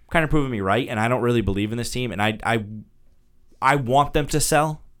kind of proving me right, and I don't really believe in this team, and I want them to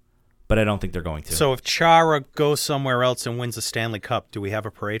sell, but I don't think they're going to. So if Chara goes somewhere else and wins the Stanley Cup, do we have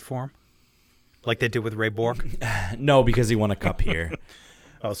a parade for him? Like they did with Ray Bourque? No, because he won a cup here.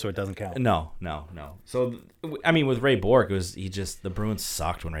 Oh, so it doesn't count. No. So, with Ray Bourque, the Bruins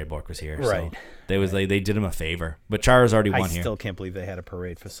sucked when Ray Bourque was here. Right. So they did him a favor. But Chara's already won here. I still can't believe they had a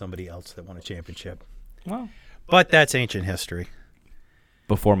parade for somebody else that won a championship. Well. But that's ancient history.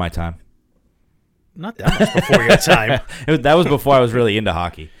 Before my time. Not that much before your time. That was before I was really into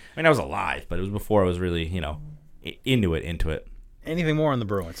hockey. I was alive, but it was before I was really, into it. Anything more on the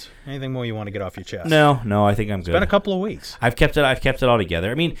Bruins? Anything more you want to get off your chest? No, I think I'm good. It's been a couple of weeks. I've kept it all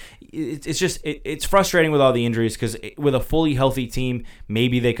together. It's frustrating with all the injuries because with a fully healthy team,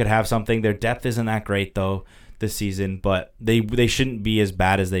 maybe they could have something. Their depth isn't that great though this season, but they shouldn't be as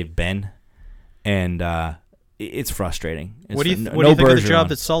bad as they've been, and it's frustrating. What do you think of the job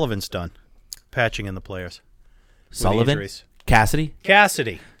that Sullivan's done, patching in the players? Sullivan, Cassidy.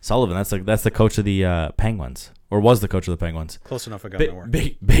 Sullivan. That's the coach of the Penguins. Or was the coach of the Penguins. Close enough, I got my word.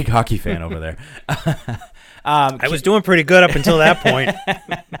 Big hockey fan over there. I was doing pretty good up until that point.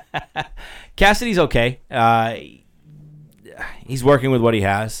 Cassidy's okay. He's working with what he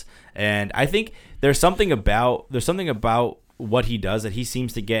has. And I think there's something about what he does that he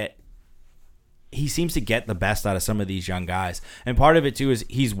seems to get the best out of some of these young guys. And part of it, too, is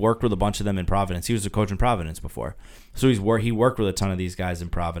he's worked with a bunch of them in Providence. He was a coach in Providence before. So he worked with a ton of these guys in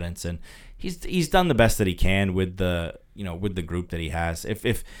Providence, and he's done the best that he can with the group that he has.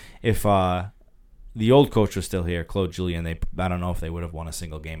 If the old coach was still here, Claude Julien, I don't know if they would have won a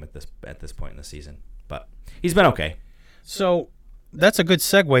single game at this point in the season. But he's been okay. So that's a good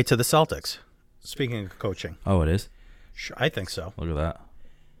segue to the Celtics. Speaking of coaching. Oh, it is? Sure, I think so. Look at that.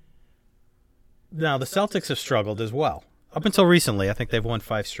 Now, the Celtics have struggled as well. Up until recently, I think they've won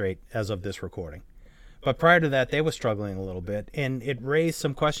 5 straight as of this recording. But prior to that, they were struggling a little bit, and it raised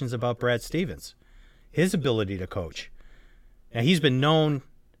some questions about Brad Stevens, his ability to coach. Now, he's been known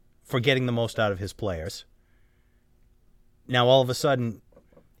for getting the most out of his players. Now, all of a sudden,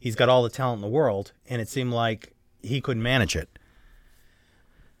 he's got all the talent in the world, and it seemed like he couldn't manage it.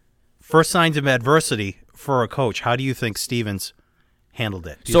 First signs of adversity for a coach, how do you think Stevens handled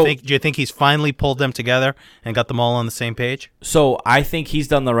it? Do you think he's finally pulled them together and got them all on the same page? So I think he's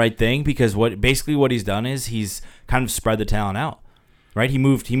done the right thing because what he's done is he's kind of spread the talent out, right? He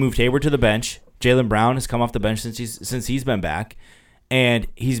moved Hayward to the bench. Jaylen Brown has come off the bench since he's been back, and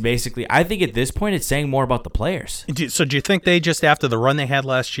he's basically, I think at this point it's saying more about the players. So do you think they just, after the run they had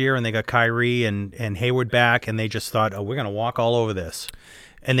last year and they got Kyrie and Hayward back, and they just thought, oh, we're going to walk all over this?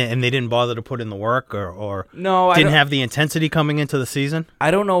 And they didn't bother to put in the work, or didn't have the intensity coming into the season. I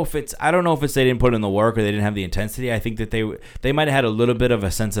don't know if it's they didn't put in the work or they didn't have the intensity. I think that they might have had a little bit of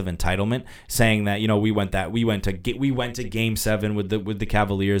a sense of entitlement, saying that we went to Game 7 with the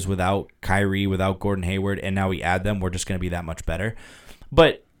Cavaliers without Kyrie, without Gordon Hayward, and now we add them. We're just going to be that much better.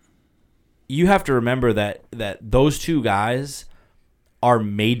 But you have to remember that those two guys are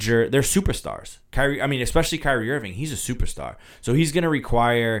major. They're superstars. Especially Kyrie Irving. He's a superstar. So he's going to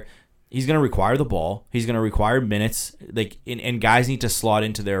require the ball. He's going to require minutes. And guys need to slot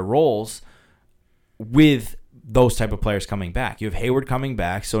into their roles with those type of players coming back. You have Hayward coming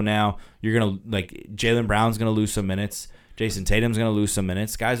back, so now you're going to Jaylen Brown's going to lose some minutes. Jason Tatum's going to lose some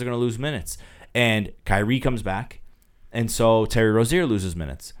minutes. Guys are going to lose minutes. And Kyrie comes back, and so Terry Rozier loses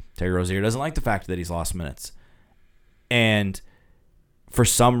minutes. Terry Rozier doesn't like the fact that he's lost minutes. And for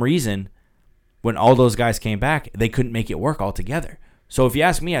some reason, when all those guys came back, they couldn't make it work altogether. So if you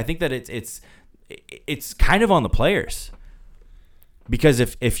ask me, I think that it's kind of on the players. Because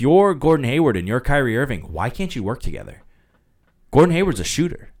if you're Gordon Hayward and you're Kyrie Irving, why can't you work together? Gordon Hayward's a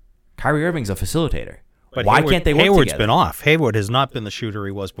shooter. Kyrie Irving's a facilitator. But why can't they work Hayward's together? been off. Hayward has not been the shooter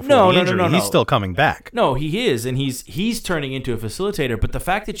he was before the injury. No. He's still coming back. No, he is, and he's turning into a facilitator. But the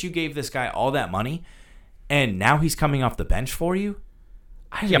fact that you gave this guy all that money, and now he's coming off the bench for you,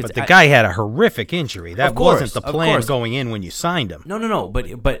 but the guy had a horrific injury. That wasn't the plan going in when you signed him. No.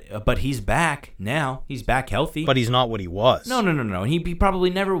 But he's back now. He's back healthy. But he's not what he was. No. He probably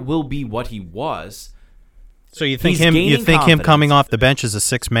never will be what he was. So you think him coming off the bench as a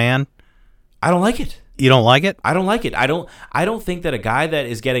 6 man? I don't like it. You don't like it? I don't like it. I don't think that a guy that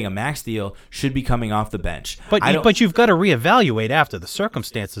is getting a max deal should be coming off the bench. But you've got to reevaluate after the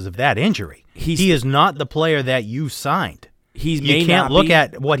circumstances of that injury. He is not the player that you signed. You can't look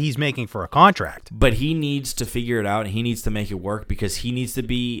at what he's making for a contract. But he needs to figure it out, and he needs to make it work because he needs to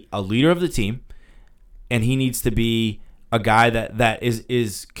be a leader of the team, and he needs to be a guy that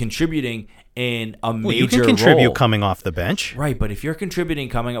is contributing in a major role. You can contribute coming off the bench. Right, but if you're contributing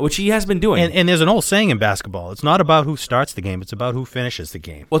coming, which he has been doing. And there's an old saying in basketball, it's not about who starts the game, it's about who finishes the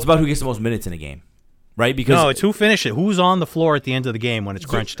game. Well, it's about who gets the most minutes in a game. Right? No, it's who finishes. Who's on the floor at the end of the game when it's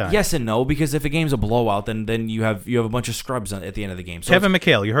crunch time? Yes and no, because if a game's a blowout, then you have a bunch of scrubs at the end of the game. So Kevin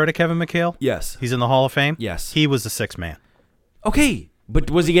McHale. You heard of Kevin McHale? Yes. He's in the Hall of Fame? Yes. He was a 6 man. Okay, but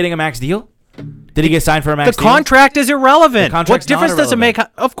was he getting a max deal? Did he get signed for a max deal? The contract is irrelevant. What difference does it make?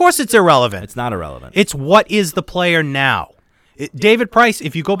 Of course it's irrelevant. It's not irrelevant. It's what is the player now. David Price,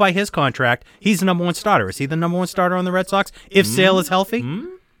 if you go by his contract, he's the number 1 starter. Is he the number 1 starter on the Red Sox? If Sale is healthy?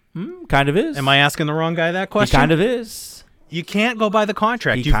 Kind of is. Am I asking the wrong guy that question? He kind of is. You can't go by the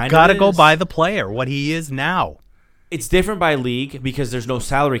contract. You've got to go by the player, what he is now. It's different by league because there's no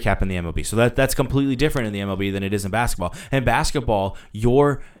salary cap in the MLB. So that's completely different in the MLB than it is in basketball. In basketball,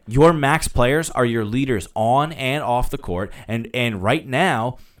 your max players are your leaders on and off the court. And right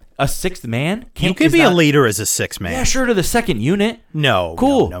now, a 6th man you can be a leader as a 6 man. Yeah, sure, to the second unit. No.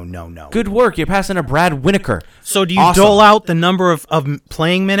 Cool. No. Good work. You're passing a Brad Winokur. So do you dole out the number of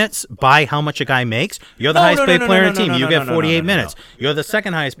playing minutes by how much a guy makes? You're the highest paid player on the team. You get 48 minutes. You're the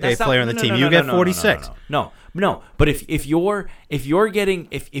second highest paid player on the team. You get 46. No. But if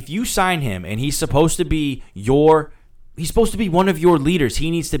you sign him and he's supposed to be one of your leaders, he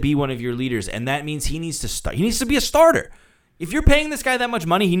needs to be one of your leaders, and that means he needs to start. He needs to be a starter. If you're paying this guy that much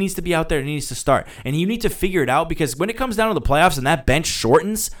money, he needs to be out there and he needs to start. And you need to figure it out because when it comes down to the playoffs and that bench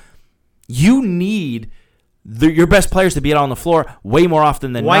shortens, you need your best players to be out on the floor way more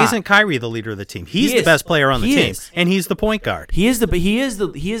often than not. Why isn't Kyrie the leader of the team? He's the best player on the team, and he's the point guard. He is the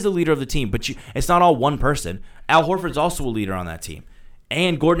leader of the team, but it's not all one person. Al Horford's also a leader on that team.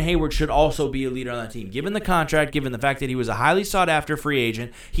 And Gordon Hayward should also be a leader on that team. Given the contract, given the fact that he was a highly sought-after free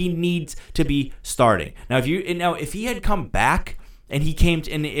agent, he needs to be starting. Now, if he had come back and he came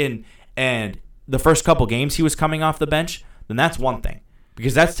in and the first couple games he was coming off the bench, then that's one thing.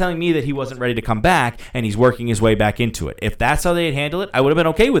 Because that's telling me that he wasn't ready to come back and he's working his way back into it. If that's how they had handled it, I would have been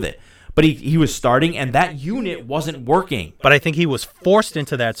okay with it. But he was starting, and that unit wasn't working. But I think he was forced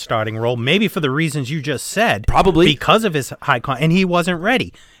into that starting role, maybe for the reasons you just said. Probably. Because of his and he wasn't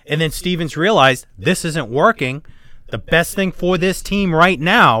ready. And then Stevens realized this isn't working. The best thing for this team right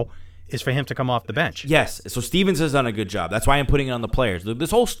now is for him to come off the bench. Yes. So Stevens has done a good job. That's why I'm putting it on the players.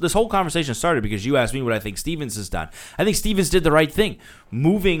 This whole conversation started because you asked me what I think Stevens has done. I think Stevens did the right thing.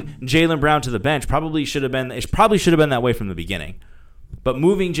 Moving Jaylen Brown to the bench probably should have been that way from the beginning. But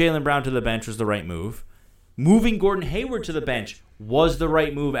moving Jaylen Brown to the bench was the right move. Moving Gordon Hayward to the bench was the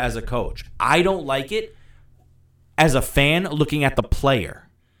right move as a coach. I don't like it as a fan looking at the player.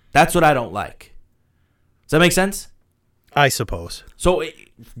 That's what I don't like. Does that make sense? I suppose. So,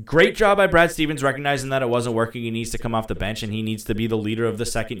 great job by Brad Stevens recognizing that it wasn't working. He needs to come off the bench, and he needs to be the leader of the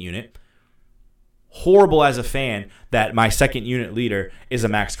second unit. Horrible as a fan that my second unit leader is a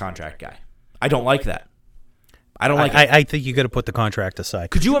max contract guy. I don't like that. I don't like it. I think you got to put the contract aside.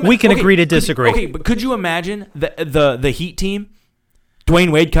 We can agree to disagree. But could you imagine the Heat team,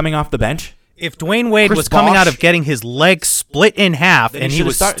 Dwayne Wade coming off the bench? If Dwayne Wade Chris was coming Bosh, out of getting his leg split in half and he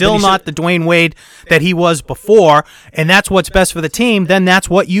was not the Dwayne Wade that he was before, and that's what's best for the team, then that's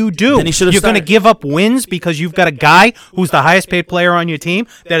what you do. Then he should have You're going to give up wins because you've got a guy who's the highest paid player on your team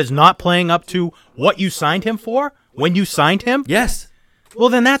that is not playing up to what you signed him for when you signed him? Yes. Well,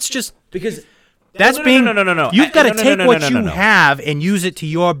 then that's just because that's no. You've got to take what you have and use it to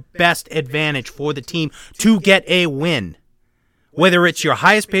your best advantage for the team to get a win. Whether it's your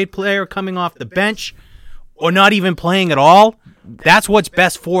highest paid player coming off the bench or not even playing at all, that's what's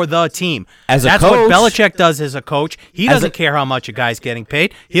best for the team. That's what Belichick does as a coach. He doesn't care how much a guy's getting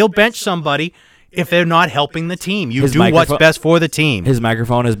paid. He'll bench somebody if they're not helping the team. You do what's best for the team. His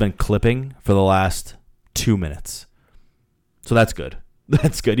microphone has been clipping for the last 2 minutes. So that's good.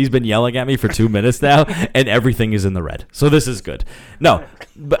 That's good. He's been yelling at me for 2 minutes now, and everything is in the red. So this is good. No,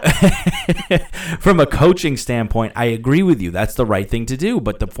 but from a coaching standpoint, I agree with you. That's the right thing to do.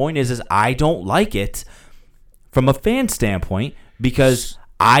 But the point is I don't like it from a fan standpoint because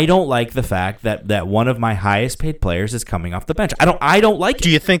I don't like the fact that one of my highest paid players is coming off the bench. I don't like it. Do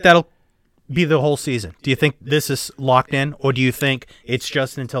you think that'll be the whole season? Do you think this is locked in, or do you think it's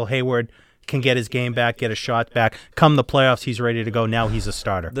just until Hayward can get his game back, get a shot back, come the playoffs, he's ready to go, now he's a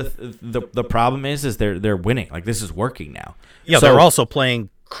starter? The problem is they're winning. Like, this is working now. Yeah, so, they're also playing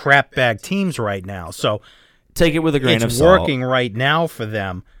crap bag teams right now. So take it with a grain of salt. It's working right now for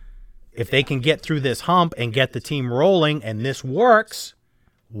them. If they can get through this hump and get the team rolling and this works,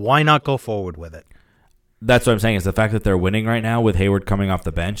 why not go forward with it? That's what I'm saying, is the fact that they're winning right now with Hayward coming off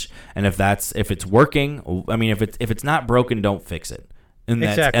the bench. And if it's working, I mean, if it's not broken, don't fix it.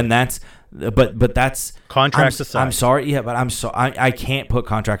 But that's contracts aside. I'm sorry, yeah, but I can't put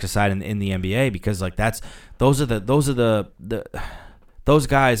contracts aside in the NBA because like those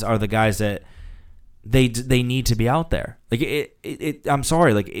guys are the guys that they need to be out there. Like I'm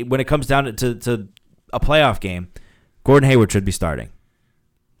sorry, like when it comes down to a playoff game, Gordon Hayward should be starting.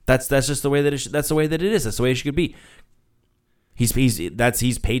 That's just the way that that's the way that it is. That's the way it should be. He's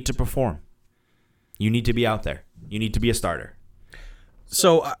paid to perform. You need to be out there. You need to be a starter.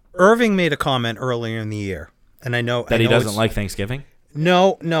 So Irving made a comment earlier in the year, and I know he doesn't like Thanksgiving.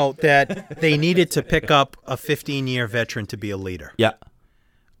 No, that they needed to pick up a 15-year veteran to be a leader. Yeah,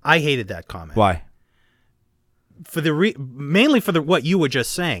 I hated that comment. Why? Mainly for what you were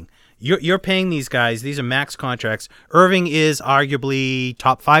just saying. You're paying these guys; these are max contracts. Irving is arguably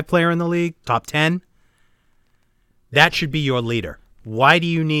top 5 player in the league, top 10. That should be your leader. Why do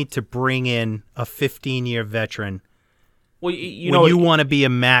you need to bring in a 15-year veteran? Well, you want to be a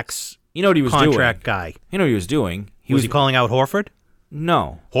max what he was contract doing. guy. You know what he was doing? Was he calling out Horford?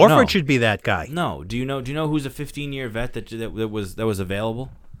 No. Horford should be that guy. No. Do you know who's a 15-year vet that was available?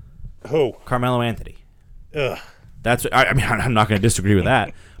 Who? Carmelo Anthony. Ugh. That's what, I mean, I'm not going to disagree with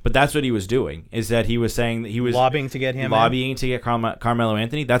that, but that's what he was doing, is that he was saying that he was lobbying to get him to get Carmelo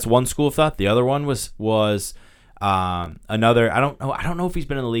Anthony. That's one school of thought. The other one was another. I don't know if he's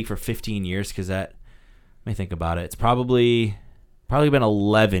been in the league for 15 years because that. Let me think about it. It's probably been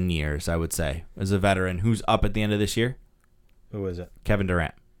 11 years, I would say, as a veteran who's up at the end of this year. Who is it? Kevin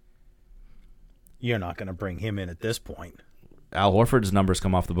Durant. You're not going to bring him in at this point. Al Horford's numbers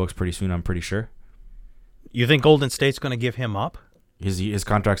come off the books pretty soon, I'm pretty sure. You think Golden State's going to give him up? His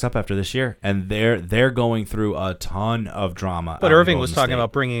contract's up after this year, and they're going through a ton of drama. But Irving was talking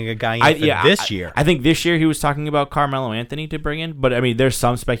about bringing a guy in this year. I think this year he was talking about Carmelo Anthony to bring in, but I mean, there's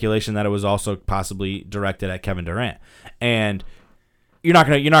some speculation that it was also possibly directed at Kevin Durant. And you're not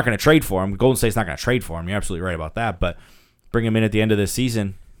gonna trade for him. Golden State's not gonna trade for him. You're absolutely right about that. But bring him in at the end of this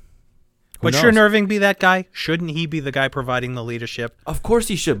season. But shouldn't Irving be that guy? Shouldn't he be the guy providing the leadership? Of course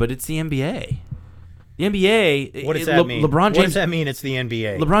he should, but it's the NBA. The NBA. What does that mean? LeBron James, what does that mean? It's the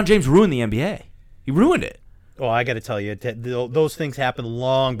NBA. LeBron James ruined the NBA. He ruined it. Well, I got to tell you, those things happened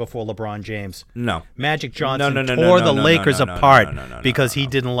long before LeBron James. No. Magic Johnson tore the Lakers apart because he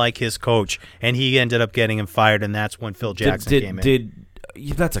didn't like his coach, and he ended up getting him fired, and that's when Phil Jackson came in.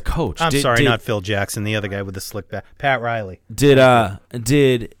 That's a coach. I'm sorry, not Phil Jackson, the other guy with the slick back, Pat Riley.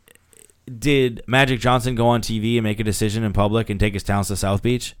 Did Magic Johnson go on TV and make a decision in public and take his talents to South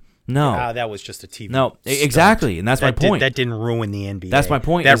Beach? No. That was just a TV No, stunt. exactly, and that's my point. That didn't ruin the NBA. That's my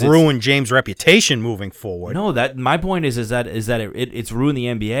point. That ruined James' reputation moving forward. No, my point is that it's ruined the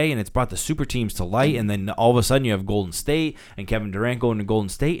NBA and it's brought the super teams to light, and then all of a sudden you have Golden State and Kevin Durant going to Golden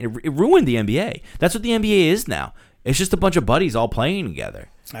State, and it ruined the NBA. That's what the NBA is now. It's just a bunch of buddies all playing together.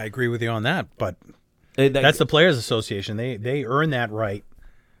 I agree with you on that, but that's the Players Association. They earn that right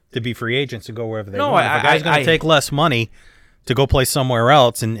to be free agents and go wherever they want. If a guy's going to take less money to go play somewhere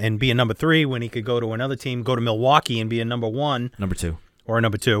else and be a number 3 when he could go to another team, go to Milwaukee and be a number 1. Number 2. Or a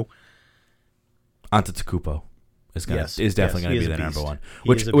number 2. Antetokounmpo is definitely going to be the number 1.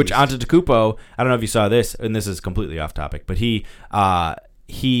 Which Antetokounmpo, I don't know if you saw this, and this is completely off topic, but he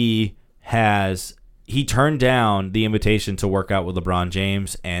turned down the invitation to work out with LeBron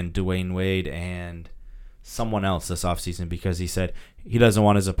James and Dwayne Wade and someone else this offseason because he said he doesn't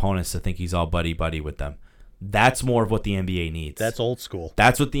want his opponents to think he's all buddy-buddy with them. That's more of what the NBA needs. That's old school.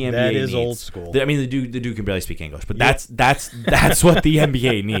 That's what the NBA needs. That is old school. I mean, the dude can barely speak English, but that's what the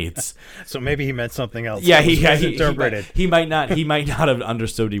NBA needs. So maybe he meant something else. Yeah, he interpreted. He might not have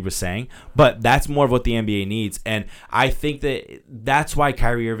understood what he was saying, but that's more of what the NBA needs. And I think that's why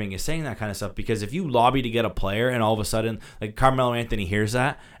Kyrie Irving is saying that kind of stuff, because if you lobby to get a player and all of a sudden, like, Carmelo Anthony hears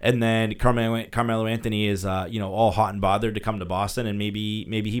that, and then Carmelo Anthony is all hot and bothered to come to Boston, and maybe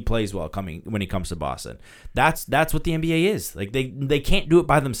he plays well when he comes to Boston. That's what the NBA is. Like, they can't do it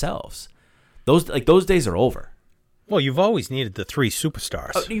by themselves. Those days are over. Well, you've always needed the 3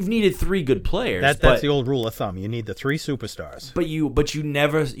 superstars. You've needed 3 good players. That's the old rule of thumb. You need the 3 superstars. But you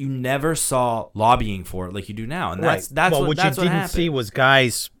never saw lobbying for it like you do now. And that's what you didn't see was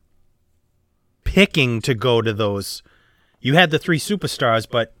guys picking to go to those. You had the 3 superstars,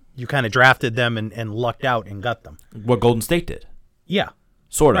 but you kind of drafted them and lucked out and got them. What Golden State did. Yeah.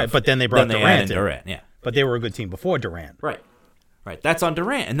 Sort of. Right, but then they brought Durant in. Durant, yeah. But they were a good team before Durant. Right. That's on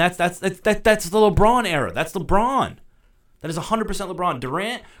Durant, and that's the LeBron era. That's LeBron. That is 100% LeBron.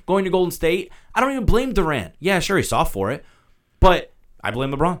 Durant going to Golden State. I don't even blame Durant. Yeah, sure, he saw for it, but I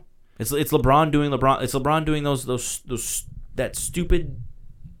blame LeBron. It's LeBron doing LeBron. It's LeBron doing those that stupid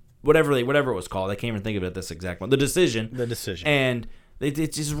whatever it was called. I can't even think of it at this exact one. The decision. And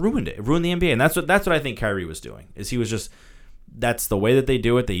it just ruined it. It ruined the NBA, and that's what I think Kyrie was doing. Is he was just. That's the way that they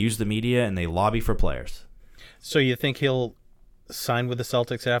do it. They use the media and they lobby for players. So you think he'll sign with the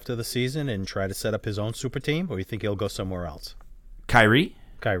Celtics after the season and try to set up his own super team, or you think he'll go somewhere else? Kyrie.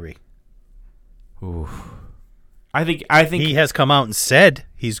 Ooh. I think he has come out and said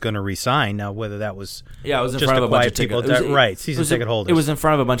he's going to resign. Now, whether that was it was in front of a bunch of ticket season ticket holders. It was in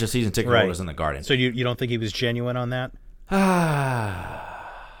front of a bunch of season ticket holders in the Garden. So you don't think he was genuine on that?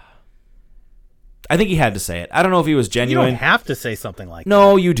 I think he had to say it. I don't know if he was genuine. You don't have to say something like that.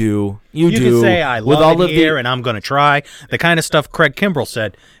 No, you do. You do. can say, I love it here, and I'm going to try. The kind of stuff Craig Kimbrell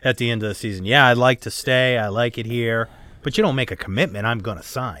said at the end of the season. Yeah, I'd like to stay. I like it here. But you don't make a commitment, I'm going to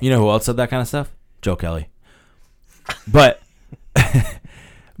sign. You know who else said that kind of stuff? Joe Kelly. But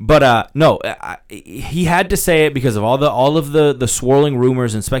no, he had to say it because of all of the swirling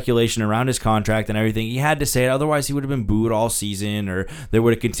rumors and speculation around his contract and everything. He had to say it, otherwise he would have been booed all season, or they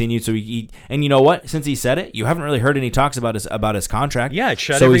would have continued. So and you know what? Since he said it, you haven't really heard any talks about his contract. Yeah, it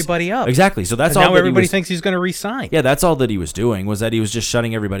shut everybody up. Exactly. So that's and all. Now everybody thinks he's going to resign. Yeah, that's all that he was doing, was that he was just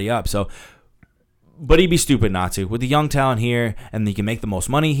shutting everybody up. So. But he'd be stupid not to. With the young talent here, and he can make the most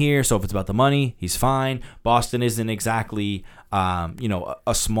money here, so if it's about the money, he's fine. Boston isn't exactly, a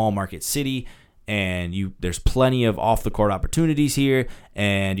small market city, and there's plenty of off-the-court opportunities here,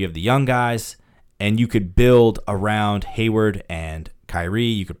 and you have the young guys, and you could build around Hayward and Kyrie.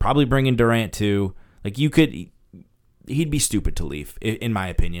 You could probably bring in Durant too. Like, he'd be stupid to leave, in my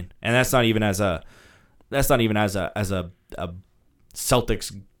opinion. And that's not even as a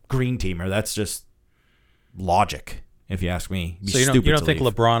Celtics green teamer. That's just logic, if you ask me. So you don't think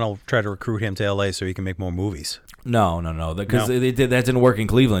LeBron will try to recruit him to L.A. so he can make more movies? No, because that didn't work in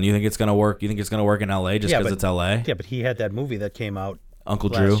Cleveland. You think it's going to work? You think it's going to work in L.A. just because it's L.A.? Yeah, but he had that movie that came out Uncle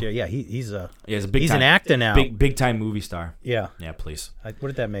last Drew. year. Yeah, he's a He's a big he's time, an actor now. big time movie star. Yeah. Yeah, please. What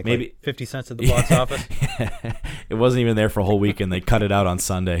did that make? Maybe like 50 cents at the box office. It wasn't even there for a whole weekend. They cut it out on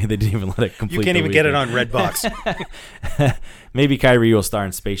Sunday. They didn't even let it complete. You can't the even get it weekend. on Redbox. Maybe Kyrie will star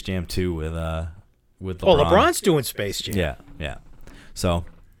in Space Jam 2 with LeBron. Oh, LeBron's doing Space Jam. Yeah. So,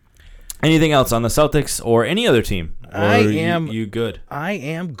 anything else on the Celtics or any other team? Or you good? I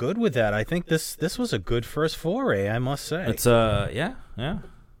am good with that. I think this was a good first foray, I must say. It's yeah.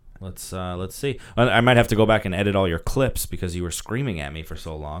 Let's see. I might have to go back and edit all your clips because you were screaming at me for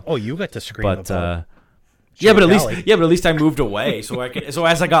so long. Oh, you got to scream But about but at least I moved away. So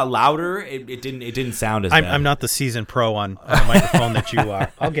as I got louder, it didn't sound as bad. I'm not the seasoned pro on a microphone that you are.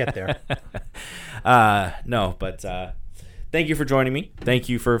 I'll get there. No, but thank you for joining me. Thank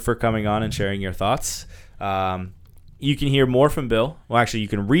you for coming on and sharing your thoughts. You can hear more from Bill. Well, actually, you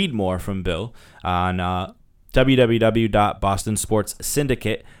can read more from Bill on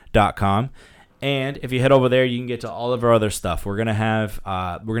www.bostonsportssyndicate.com. And if you head over there, you can get to all of our other stuff. We're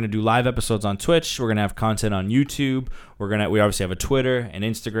gonna do live episodes on Twitch. We're gonna have content on YouTube. We obviously have a Twitter and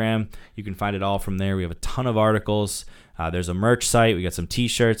Instagram. You can find it all from there. We have a ton of articles. There's a merch site. We got some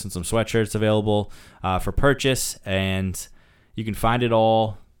T-shirts and some sweatshirts available for purchase, and you can find it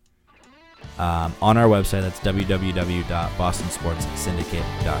all on our website. That's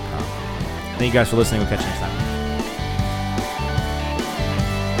www.bostonsportssyndicate.com. Thank you guys for listening. We'll catch you next time.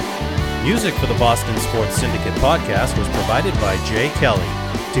 Music for the Boston Sports Syndicate podcast was provided by Jay Kelly.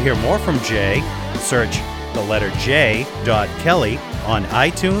 To hear more from Jay, search the letter J. Kelly on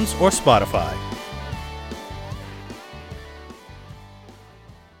iTunes or Spotify.